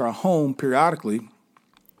come out to our home periodically.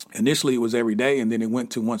 Initially, it was every day, and then it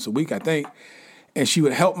went to once a week, I think. And she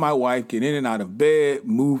would help my wife get in and out of bed,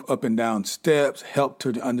 move up and down steps, help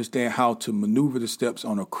her to understand how to maneuver the steps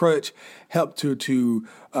on a crutch, helped her to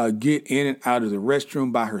get in and out of the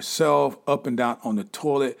restroom by herself, up and down on the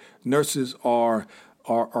toilet. Nurses are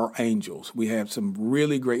are angels. We have some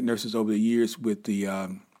really great nurses over the years with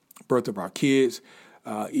the birth of our kids.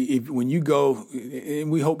 When you go, and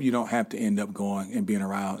we hope you don't have to end up going and being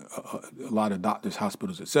around a lot of doctors,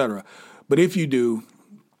 hospitals, et cetera. But if you do,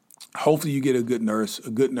 hopefully you get a good nurse. A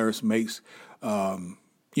good nurse makes,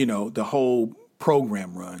 the whole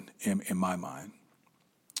program run in my mind.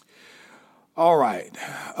 All right.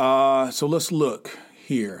 So let's look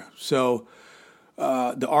here. So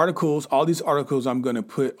the articles, all these articles I'm going to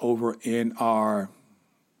put over in our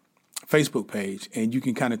Facebook page, and you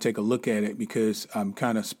can kind of take a look at it because I'm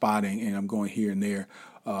kind of spotting and I'm going here and there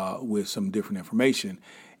with some different information.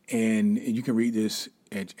 And you can read this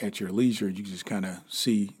at your leisure. You can just kind of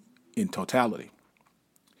see in totality.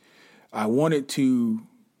 I wanted to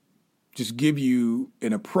just give you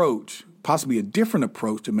an approach, possibly a different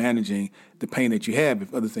approach to managing the pain that you have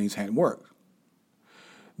if other things hadn't worked.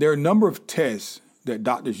 There are a number of tests that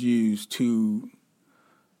doctors use to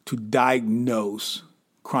diagnose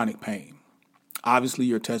chronic pain. Obviously,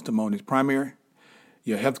 your testimony is primary.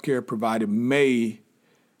 Your healthcare provider may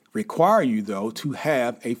require you, though, to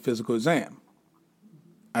have a physical exam.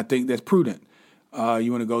 I think that's prudent.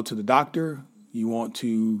 You want to go to the doctor. You want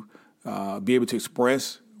to be able to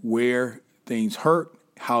express where things hurt,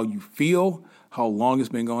 how you feel, how long it's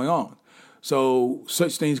been going on. So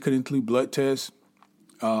such things could include blood tests,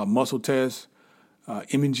 muscle tests,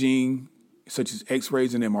 imaging, such as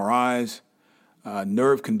x-rays and MRIs,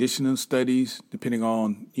 nerve conditioning studies, depending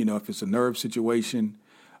on, if it's a nerve situation,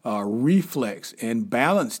 reflex and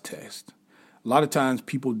balance tests. A lot of times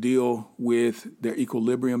people deal with their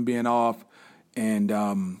equilibrium being off and,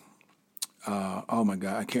 oh my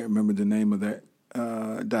God, I can't remember the name of that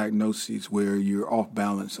diagnosis where you're off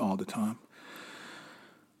balance all the time.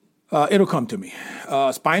 It'll come to me.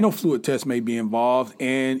 Spinal fluid tests may be involved,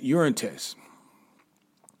 and urine tests.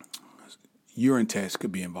 Urine tests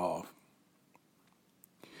could be involved.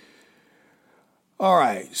 All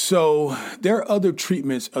right, so there are other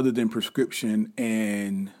treatments other than prescription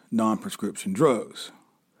and non-prescription drugs.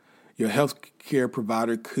 Your healthcare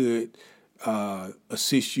provider could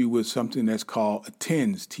assist you with something that's called a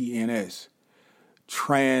TENS, T-N-S,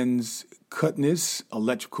 transcutaneous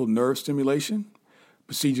electrical nerve stimulation.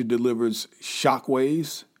 Procedure delivers shock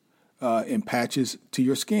waves and patches to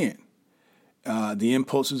your skin. The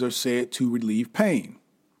impulses are said to relieve pain.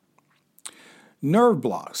 Nerve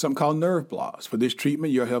blocks, something called nerve blocks. For this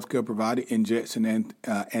treatment, your healthcare provider injects an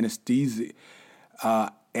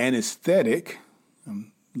anesthetic.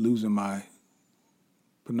 I'm losing my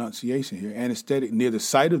pronunciation here. Anesthetic near the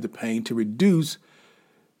site of the pain to reduce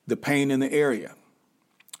the pain in the area.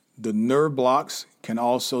 The nerve blocks can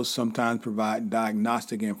also sometimes provide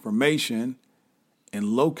diagnostic information and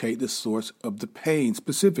locate the source of the pain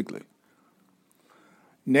specifically.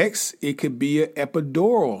 Next, it could be an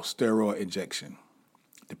epidural steroid injection,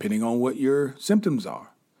 depending on what your symptoms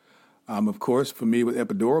are. I'm, of course, familiar with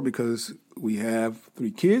epidural because we have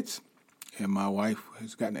 3 kids, and my wife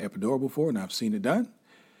has gotten an epidural before, and I've seen it done.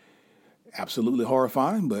 Absolutely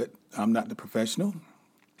horrifying, but I'm not the professional.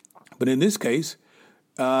 But in this case,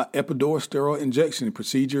 epidural steroid injection, the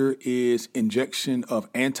procedure is injection of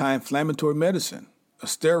anti-inflammatory medicine, a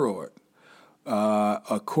steroid,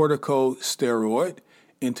 a corticosteroid,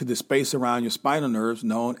 into the space around your spinal nerves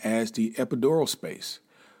known as the epidural space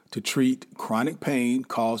to treat chronic pain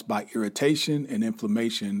caused by irritation and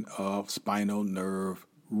inflammation of spinal nerve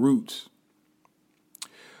roots.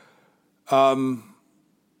 Your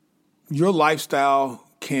lifestyle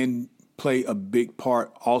can play a big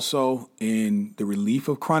part also in the relief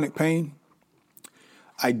of chronic pain.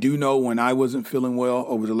 I do know when I wasn't feeling well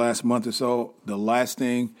over the last month or so, the last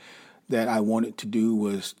thing that I wanted to do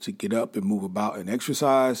was to get up and move about and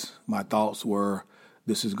exercise. My thoughts were,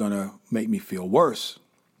 this is going to make me feel worse.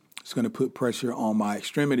 It's going to put pressure on my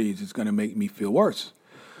extremities. It's going to make me feel worse.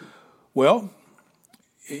 Well,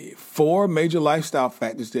 4 major lifestyle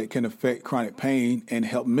factors that can affect chronic pain and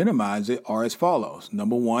help minimize it are as follows.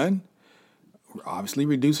 Number 1, obviously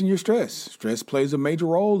reducing your stress. Stress plays a major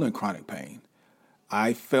role in chronic pain.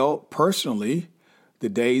 I felt personally the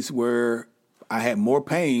days where I had more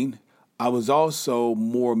pain, I was also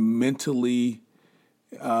more mentally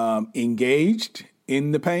engaged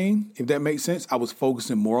in the pain, if that makes sense. I was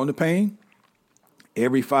focusing more on the pain.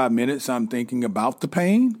 Every 5 minutes, I'm thinking about the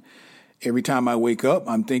pain. Every time I wake up,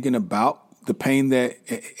 I'm thinking about the pain that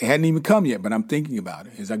it hadn't even come yet, but I'm thinking about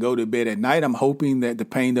it. As I go to bed at night, I'm hoping that the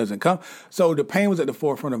pain doesn't come. So the pain was at the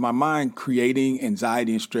forefront of my mind, creating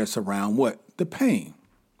anxiety and stress around what? The pain.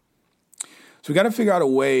 So we got to figure out a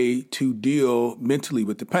way to deal mentally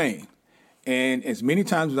with the pain. And as many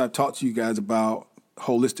times as I've talked to you guys about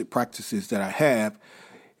holistic practices that I have,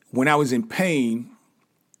 when I was in pain,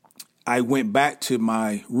 I went back to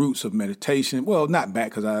my roots of meditation. Well, not back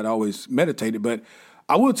because I had always meditated, but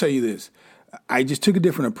I will tell you this. I just took a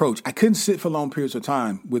different approach. I couldn't sit for long periods of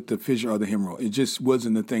time with the fissure or the hemorrhoid. It just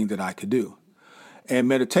wasn't the thing that I could do. And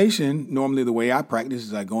meditation, normally the way I practice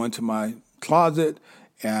is I go into my closet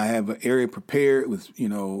and I have an area prepared with,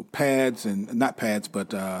 pads and not pads,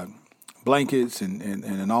 but blankets and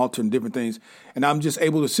an altar and different things. And I'm just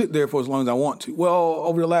able to sit there for as long as I want to. Well,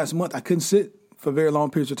 over the last month, I couldn't sit for very long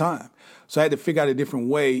periods of time. So I had to figure out a different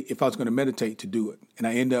way if I was going to meditate to do it. And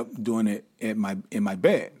I ended up doing it in my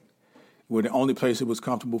bed, where the only place it was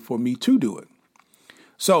comfortable for me to do it.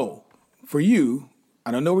 So for you,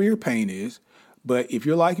 I don't know where your pain is, but if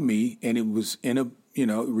you're like me and it was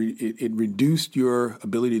it reduced your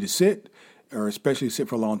ability to sit, or especially sit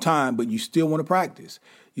for a long time, but you still want to practice.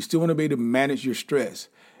 You still want to be able to manage your stress.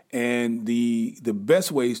 And the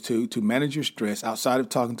best ways to manage your stress outside of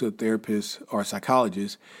talking to a therapist or a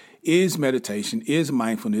psychologist is meditation, is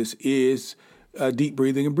mindfulness, is deep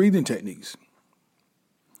breathing and breathing techniques.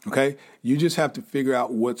 Okay? You just have to figure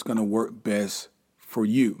out what's going to work best for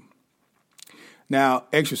you. Now,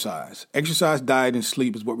 exercise. Exercise, diet, and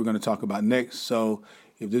sleep is what we're going to talk about next. So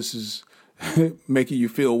if this is making you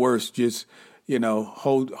feel worse, just,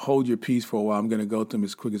 hold your peace for a while. I'm going to go through them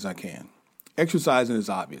as quick as I can. Exercising is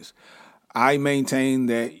obvious. I maintain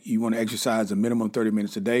that you want to exercise a minimum 30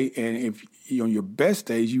 minutes a day. And if you're on your best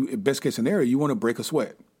days, best case scenario, you want to break a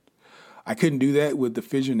sweat. I couldn't do that with the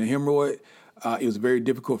fissure and the hemorrhoid. It was very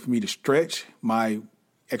difficult for me to stretch. My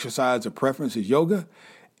exercise of preference is yoga,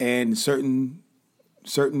 and certain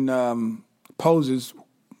poses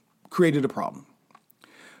created a problem.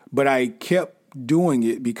 But I kept doing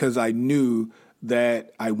it because I knew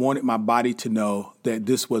that I wanted my body to know that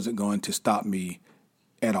this wasn't going to stop me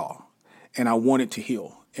at all. And I wanted to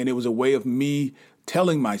heal. And it was a way of me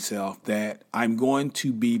telling myself that I'm going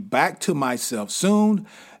to be back to myself soon,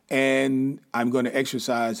 and I'm going to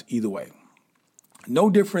exercise either way. No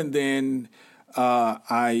different than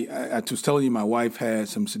I was telling you, my wife had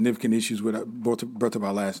some significant issues with the birth of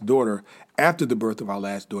our last daughter. After the birth of our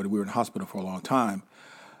last daughter, we were in hospital for a long time.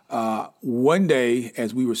 One day,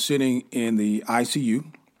 as we were sitting in the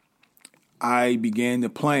ICU, I began to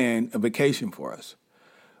plan a vacation for us.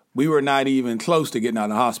 We were not even close to getting out of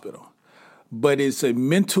the hospital, but it's a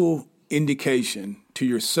mental indication to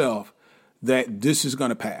yourself that this is going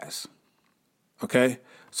to pass. Okay?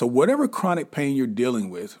 So whatever chronic pain you're dealing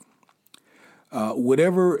with,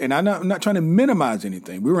 and I'm not trying to minimize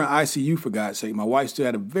anything. We were in ICU, for God's sake. My wife still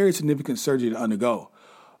had a very significant surgery to undergo.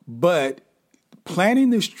 But planning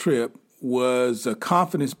this trip was a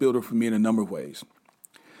confidence builder for me in a number of ways.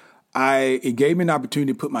 It gave me an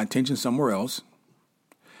opportunity to put my attention somewhere else,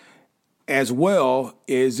 as well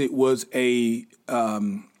as it was a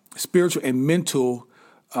spiritual and mental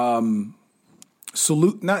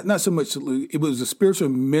salute. Not so much salute. It was a spiritual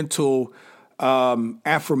and mental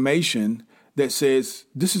affirmation that says,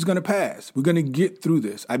 this is going to pass. We're going to get through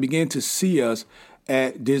this. I began to see us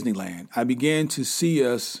at Disneyland. I began to see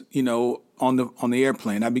us, on the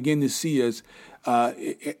airplane. I began to see us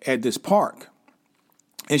at this park.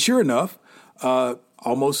 And sure enough,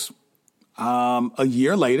 almost a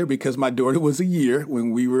year later, because my daughter was a year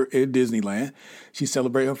when we were at Disneyland, she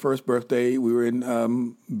celebrated her first birthday. We were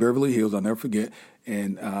in Beverly Hills. I'll never forget.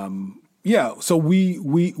 And so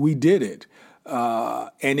we did it.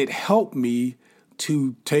 And it helped me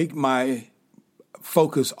to take my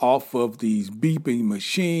focus off of these beeping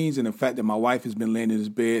machines and the fact that my wife has been laying in this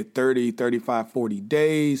bed 30, 35, 40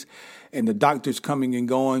 days, and the doctor's coming and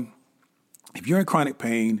going. If you're in chronic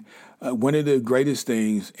pain, one of the greatest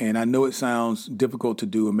things, and I know it sounds difficult to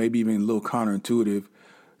do and maybe even a little counterintuitive,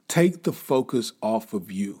 take the focus off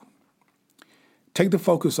of you. Take the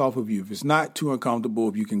focus off of you. If it's not too uncomfortable,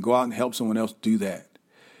 if you can go out and help someone else, do that.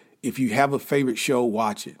 If you have a favorite show,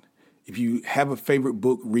 watch it. If you have a favorite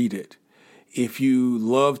book, read it. If you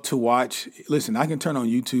love to watch, listen, I can turn on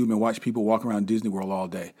YouTube and watch people walk around Disney World all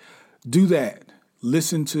day. Do that.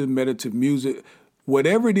 Listen to meditative music.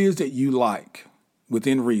 Whatever it is that you like,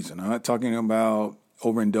 within reason. I'm not talking about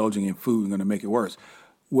overindulging in food and going to make it worse.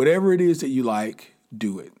 Whatever it is that you like,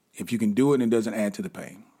 do it. If you can do it and it doesn't add to the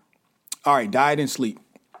pain. All right, diet and sleep.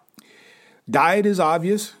 Diet is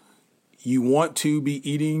obvious. You want to be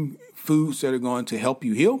eating foods that are going to help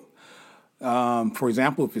you heal. For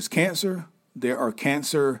example, if it's cancer, there are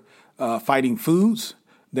cancer fighting foods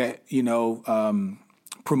that,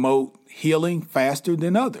 promote healing faster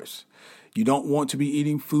than others. You don't want to be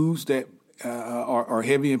eating foods that are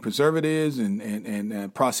heavy in preservatives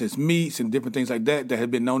and processed meats and different things like that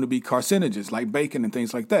have been known to be carcinogens, like bacon and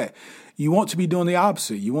things like that. You want to be doing the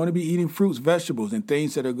opposite. You want to be eating fruits, vegetables, and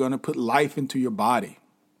things that are going to put life into your body.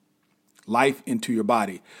 Life into your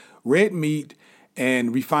body. Red meat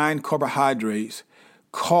and refined carbohydrates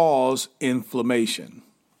cause inflammation.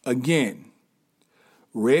 Again,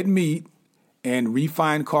 red meat and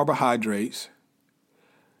refined carbohydrates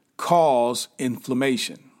cause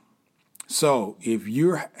inflammation. So if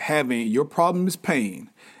your problem is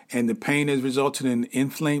pain, and the pain has resulted in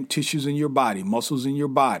inflamed tissues in your body, muscles in your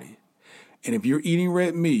body, and if you're eating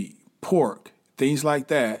red meat, pork, things like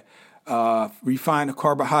that, refined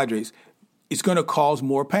carbohydrates, it's going to cause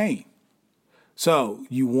more pain. So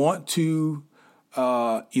you want to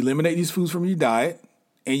eliminate these foods from your diet,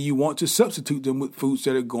 and you want to substitute them with foods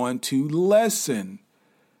that are going to lessen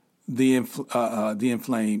the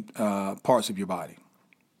inflamed parts of your body.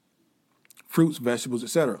 Fruits, vegetables,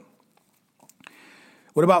 etc.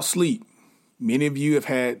 What about sleep? Many of you have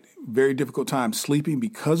had very difficult time sleeping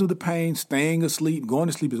because of the pain, staying asleep. Going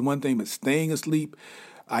to sleep is one thing, but staying asleep.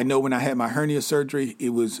 I know when I had my hernia surgery, it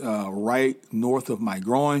was right north of my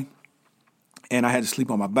groin, and I had to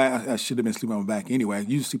sleep on my back. I should have been sleeping on my back anyway. I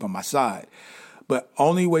used to sleep on my side. But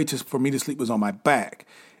only way for me to sleep was on my back.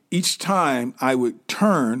 Each time I would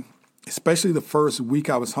turn, especially the first week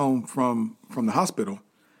I was home from the hospital,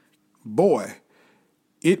 boy,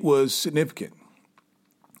 it was significant.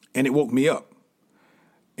 And it woke me up.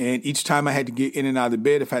 And each time I had to get in and out of the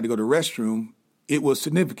bed, if I had to go to the restroom, it was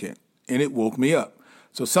significant. And it woke me up.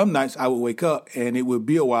 So some nights I would wake up and it would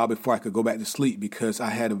be a while before I could go back to sleep because I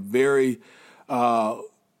had a very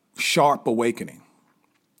sharp awakening.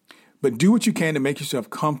 But do what you can to make yourself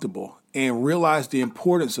comfortable and realize the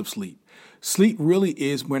importance of sleep. Sleep really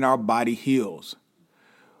is when our body heals.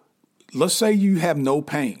 Let's say you have no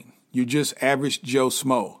pain. You're just average Joe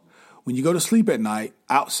Smo. When you go to sleep at night,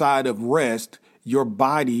 outside of rest, your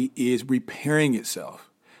body is repairing itself.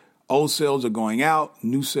 Old cells are going out,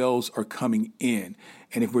 new cells are coming in.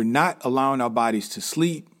 And if we're not allowing our bodies to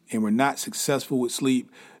sleep and we're not successful with sleep,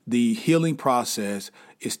 the healing process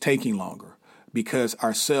is taking longer because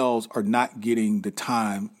our cells are not getting the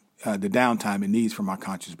downtime it needs from our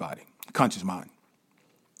conscious mind.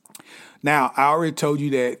 Now, I already told you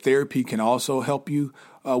that therapy can also help you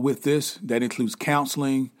with this. That includes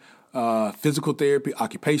counseling, physical therapy,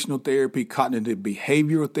 occupational therapy, cognitive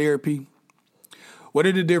behavioral therapy. What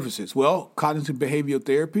are the differences? Well, cognitive behavioral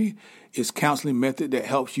therapy is a counseling method that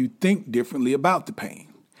helps you think differently about the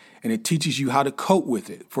pain, and it teaches you how to cope with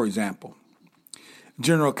it, for example.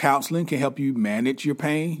 General counseling can help you manage your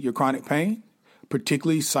pain, your chronic pain,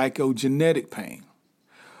 particularly psychogenetic pain.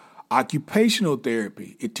 Occupational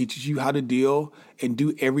therapy, it teaches you how to deal and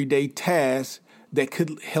do everyday tasks that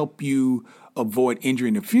could help you avoid injury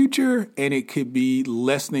in the future, and it could be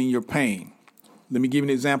lessening your pain. Let me give you an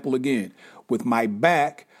example again. With my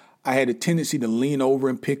back, I had a tendency to lean over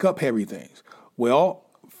and pick up heavy things. Well,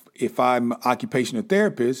 if I'm an occupational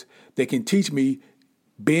therapist, they can teach me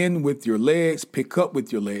bend with your legs, pick up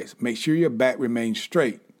with your legs, make sure your back remains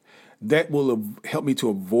straight. That will help me to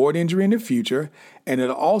avoid injury in the future, and it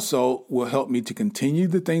also will help me to continue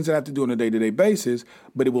the things that I have to do on a day-to-day basis,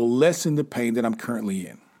 but it will lessen the pain that I'm currently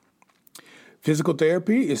in. Physical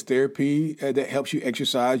therapy is therapy that helps you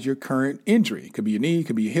exercise your current injury. It could be your knee, it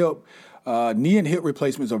could be your hip. Knee and hip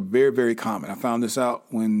replacements are very, very common. I found this out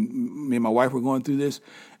when me and my wife were going through this.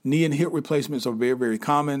 Knee and hip replacements are very, very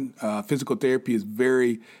common. Physical therapy is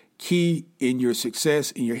very key in your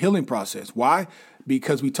success in your healing process. Why?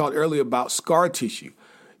 Because we talked earlier about scar tissue.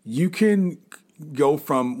 You can go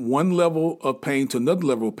from one level of pain to another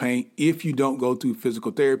level of pain if you don't go through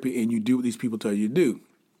physical therapy and you do what these people tell you to do.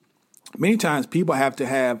 Many times people have to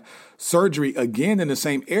have surgery again in the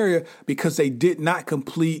same area because they did not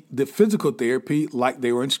complete the physical therapy like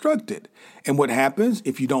they were instructed. And what happens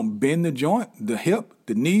if you don't bend the joint, the hip,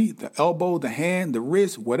 the knee, the elbow, the hand, the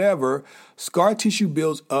wrist, whatever, scar tissue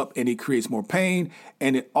builds up and it creates more pain,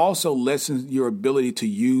 and it also lessens your ability to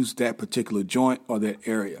use that particular joint or that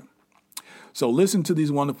area. So listen to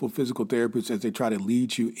these wonderful physical therapists as they try to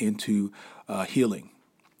lead you into healing.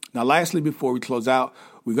 Now, lastly, before we close out,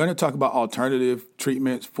 we're going to talk about alternative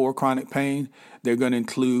treatments for chronic pain. They're going to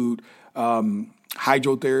include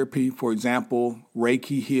hydrotherapy, for example,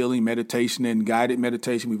 Reiki healing, meditation, and guided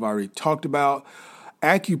meditation we've already talked about.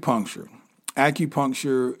 Acupuncture.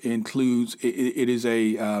 Acupuncture includes, it is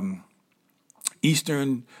a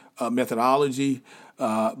Eastern methodology,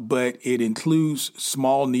 but it includes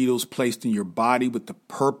small needles placed in your body with the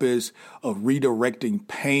purpose of redirecting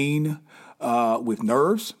pain with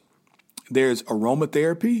nerves. There's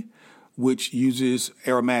aromatherapy, which uses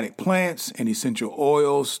aromatic plants and essential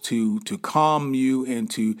oils to calm you and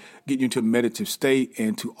to get you into a meditative state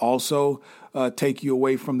and to also take you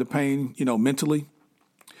away from the pain, mentally.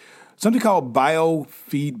 Something called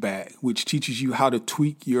biofeedback, which teaches you how to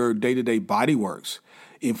tweak your day-to-day body works,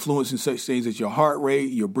 influencing such things as your heart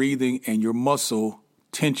rate, your breathing, and your muscle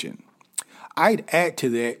tension. I'd add to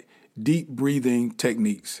that deep breathing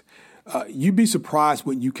techniques. You'd be surprised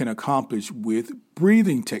what you can accomplish with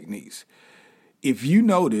breathing techniques. If you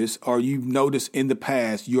notice or you've noticed in the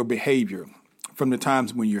past your behavior from the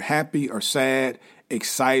times when you're happy or sad,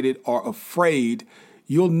 excited or afraid,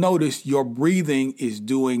 you'll notice your breathing is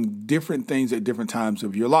doing different things at different times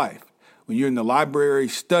of your life. When you're in the library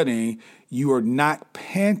studying, you are not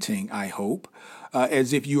panting, I hope,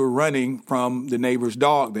 as if you were running from the neighbor's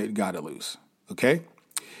dog that got it loose. Okay?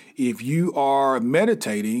 If you are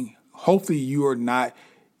meditating, hopefully you are not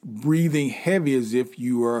breathing heavy as if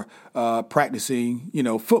you were practicing,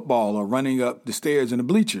 football or running up the stairs in the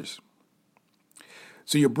bleachers.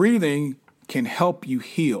 So your breathing can help you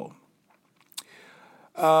heal.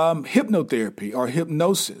 Hypnotherapy or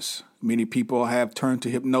hypnosis. Many people have turned to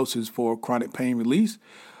hypnosis for chronic pain release.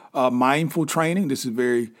 Mindful training. This is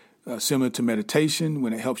very similar to meditation.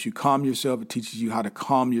 When it helps you calm yourself, it teaches you how to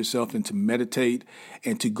calm yourself and to meditate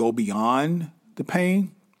and to go beyond the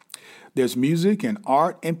pain. There's music and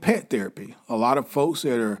art and pet therapy. A lot of folks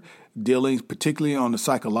that are dealing, particularly on the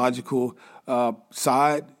psychological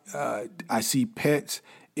side, I see pets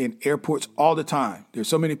in airports all the time. There's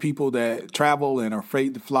so many people that travel and are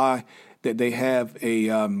afraid to fly that they have a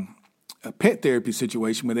pet therapy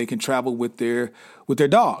situation where they can travel with their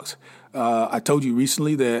dogs. I told you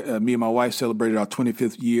recently that me and my wife celebrated our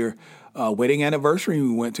 25th year wedding anniversary.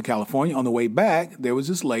 We went to California. On the way back, there was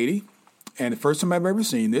this lady, and the first time I've ever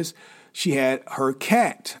seen this, she had her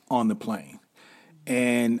cat on the plane.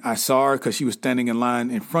 And I saw her because she was standing in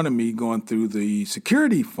line in front of me going through the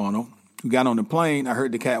security funnel. We got on the plane. I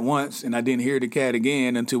heard the cat once, and I didn't hear the cat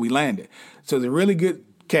again until we landed. So it's a really good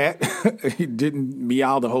cat. It didn't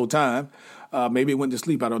meow the whole time. Maybe it went to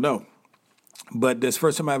sleep. I don't know. But that's the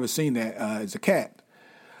first time I've ever seen that as a cat.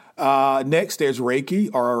 Next, there's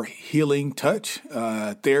Reiki or healing touch.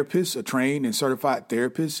 Therapists, a trained and certified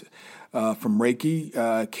therapist from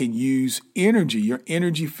Reiki can use energy, your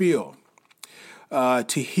energy field,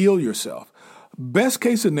 to heal yourself. Best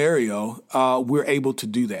case scenario, we're able to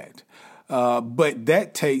do that. But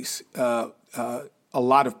that takes a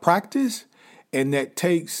lot of practice, and that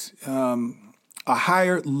takes a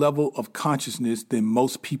higher level of consciousness than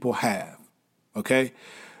most people have. Okay?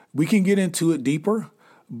 We can get into it deeper,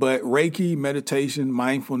 but Reiki, meditation,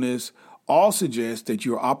 mindfulness all suggest that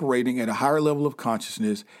you're operating at a higher level of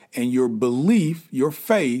consciousness, and your belief, your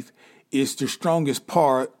faith, is the strongest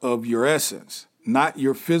part of your essence, not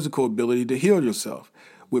your physical ability to heal yourself.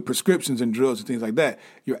 With prescriptions and drugs and things like that,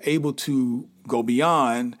 you're able to go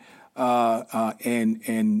beyond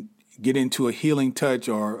and get into a healing touch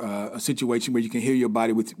or a situation where you can heal your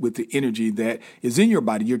body with the energy that is in your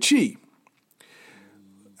body, your chi.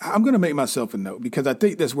 I'm going to make myself a note because I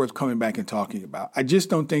think that's worth coming back and talking about. I just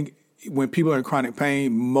don't think when people are in chronic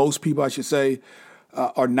pain, most people, I should say,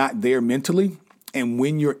 are not there mentally. And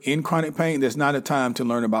when you're in chronic pain, there's not a time to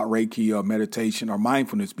learn about Reiki or meditation or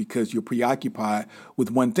mindfulness because you're preoccupied with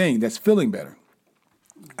one thing, that's feeling better.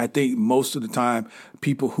 I think most of the time,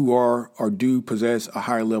 people who are or do possess a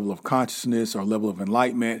higher level of consciousness or level of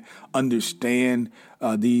enlightenment understand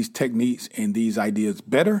these techniques and these ideas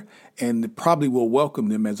better, and probably will welcome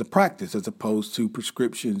them as a practice as opposed to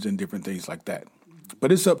prescriptions and different things like that.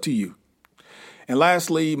 But it's up to you. And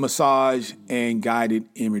lastly, massage and guided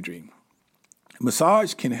imagery.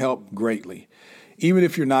 Massage can help greatly, even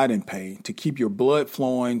if you're not in pain, to keep your blood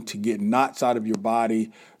flowing, to get knots out of your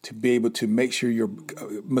body, to be able to make sure your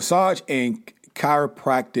massage and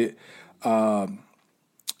chiropractic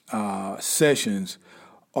sessions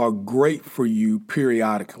are great for you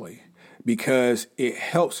periodically because it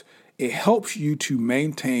helps you to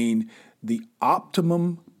maintain the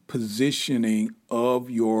optimum positioning of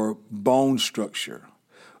your bone structure,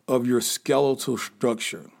 of your skeletal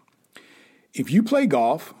structure. If you play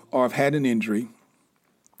golf or have had an injury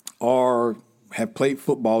or have played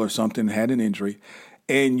football or something and had an injury,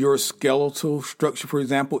 and your skeletal structure, for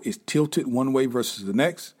example, is tilted one way versus the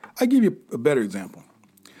next, I'll give you a better example.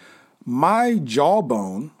 My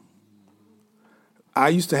jawbone, I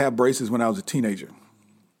used to have braces when I was a teenager.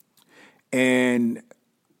 And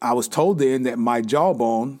I was told then that my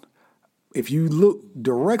jawbone, if you look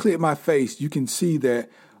directly at my face, you can see that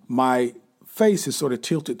my face is sort of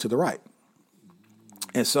tilted to the right.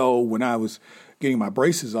 And so when I was getting my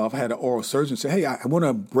braces off, I had an oral surgeon say, hey, I want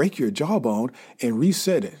to break your jawbone and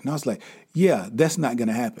reset it. And I was like, yeah, that's not going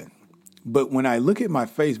to happen. But when I look at my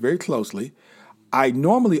face very closely, I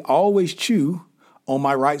normally always chew on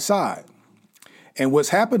my right side. And what's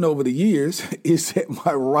happened over the years is that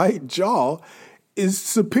my right jaw is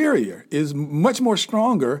superior, is much more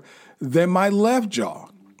stronger than my left jaw.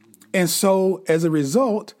 And so as a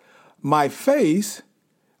result, my face,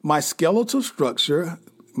 my skeletal structure,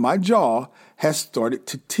 my jaw has started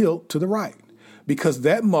to tilt to the right because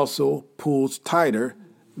that muscle pulls tighter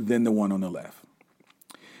than the one on the left.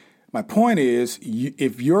 My point is,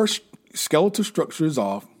 if your skeletal structure is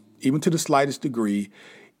off, even to the slightest degree,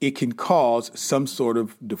 it can cause some sort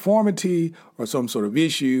of deformity or some sort of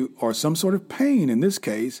issue or some sort of pain in this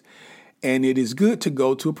case. And it is good to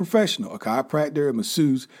go to a professional, a chiropractor, a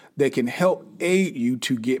masseuse that can help aid you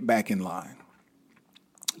to get back in line.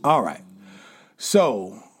 All right.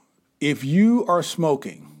 So if you are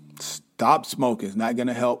smoking, stop smoking. It's not going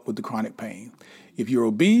to help with the chronic pain. If you're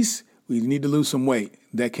obese, you need to lose some weight.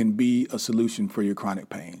 That can be a solution for your chronic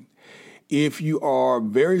pain. If you are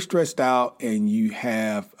very stressed out and you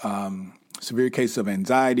have severe cases of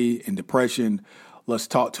anxiety and depression, let's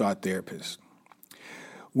talk to our therapist.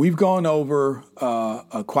 We've gone over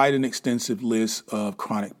quite an extensive list of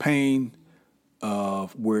chronic pain,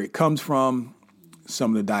 of where it comes from,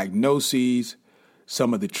 some of the diagnoses,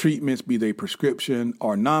 some of the treatments, be they prescription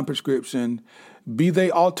or non-prescription, be they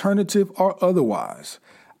alternative or otherwise.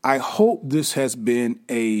 I hope this has been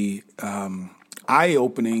a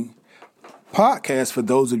eye-opening podcast for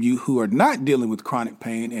those of you who are not dealing with chronic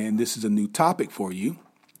pain and this is a new topic for you.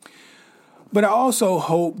 But I also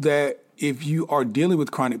hope that if you are dealing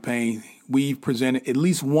with chronic pain, we've presented at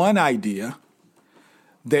least one idea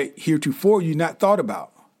that heretofore you not thought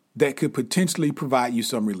about that could potentially provide you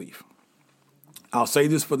some relief. I'll say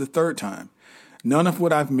this for the third time. None of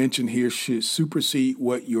what I've mentioned here should supersede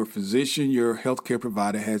what your physician, your healthcare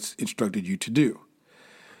provider has instructed you to do.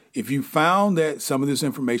 If you found that some of this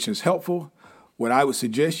information is helpful, what I would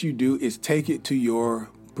suggest you do is take it to your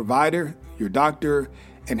provider, your doctor,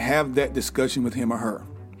 and have that discussion with him or her.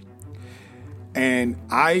 And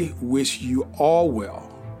I wish you all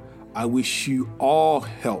well. I wish you all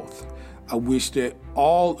health. I wish that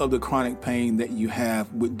all of the chronic pain that you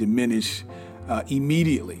have would diminish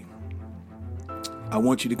immediately. I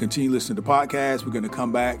want you to continue listening to the podcast. We're going to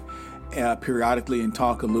come back periodically and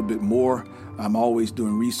talk a little bit more. I'm always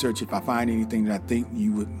doing research. If I find anything that I think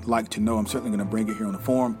you would like to know, I'm certainly going to bring it here on the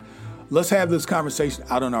forum. Let's have this conversation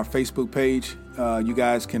out on our Facebook page. You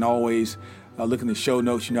guys can always look in the show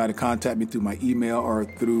notes. You know how to contact me through my email or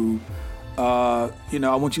through, I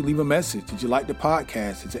want you to leave a message. Did you like the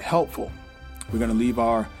podcast? Is it helpful? We're going to leave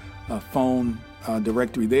our phone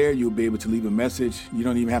directory there. You'll be able to leave a message. You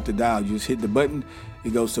don't even have to dial. You just hit the button.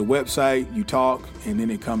 It goes to a website. You talk, and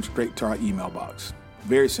then it comes straight to our email box.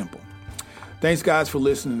 Very simple. Thanks, guys, for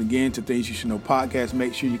listening again to Things You Should Know podcast.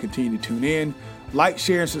 Make sure you continue to tune in. Like,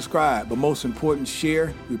 share, and subscribe. But most important,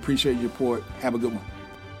 share. We appreciate your support. Have a good one.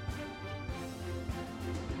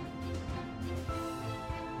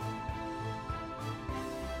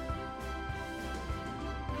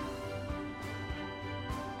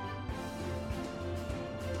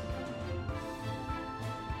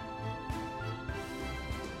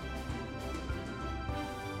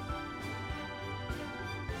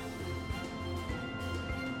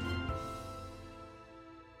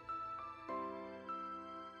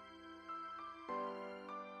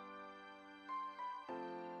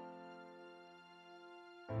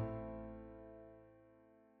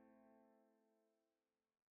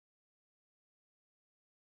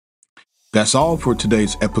 That's all for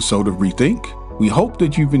today's episode of Rethink. We hope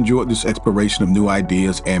that you've enjoyed this exploration of new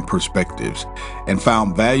ideas and perspectives and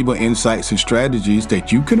found valuable insights and strategies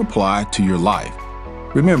that you can apply to your life.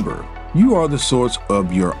 Remember, you are the source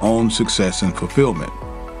of your own success and fulfillment.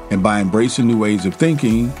 And by embracing new ways of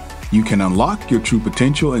thinking, you can unlock your true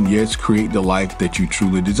potential and yes, create the life that you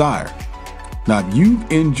truly desire. Now, if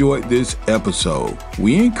you've enjoyed this episode,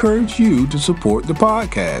 we encourage you to support the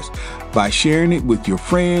podcast by sharing it with your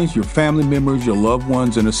friends, your family members, your loved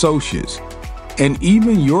ones, and associates, and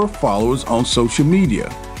even your followers on social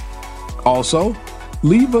media. Also,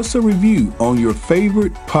 leave us a review on your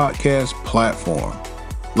favorite podcast platform.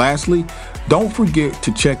 Lastly, don't forget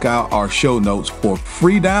to check out our show notes for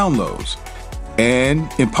free downloads and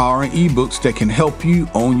empowering ebooks that can help you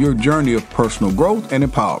on your journey of personal growth and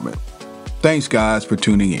empowerment. Thanks, guys, for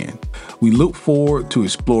tuning in. We look forward to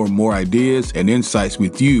exploring more ideas and insights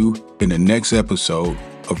with you in the next episode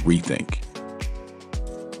of Rethink.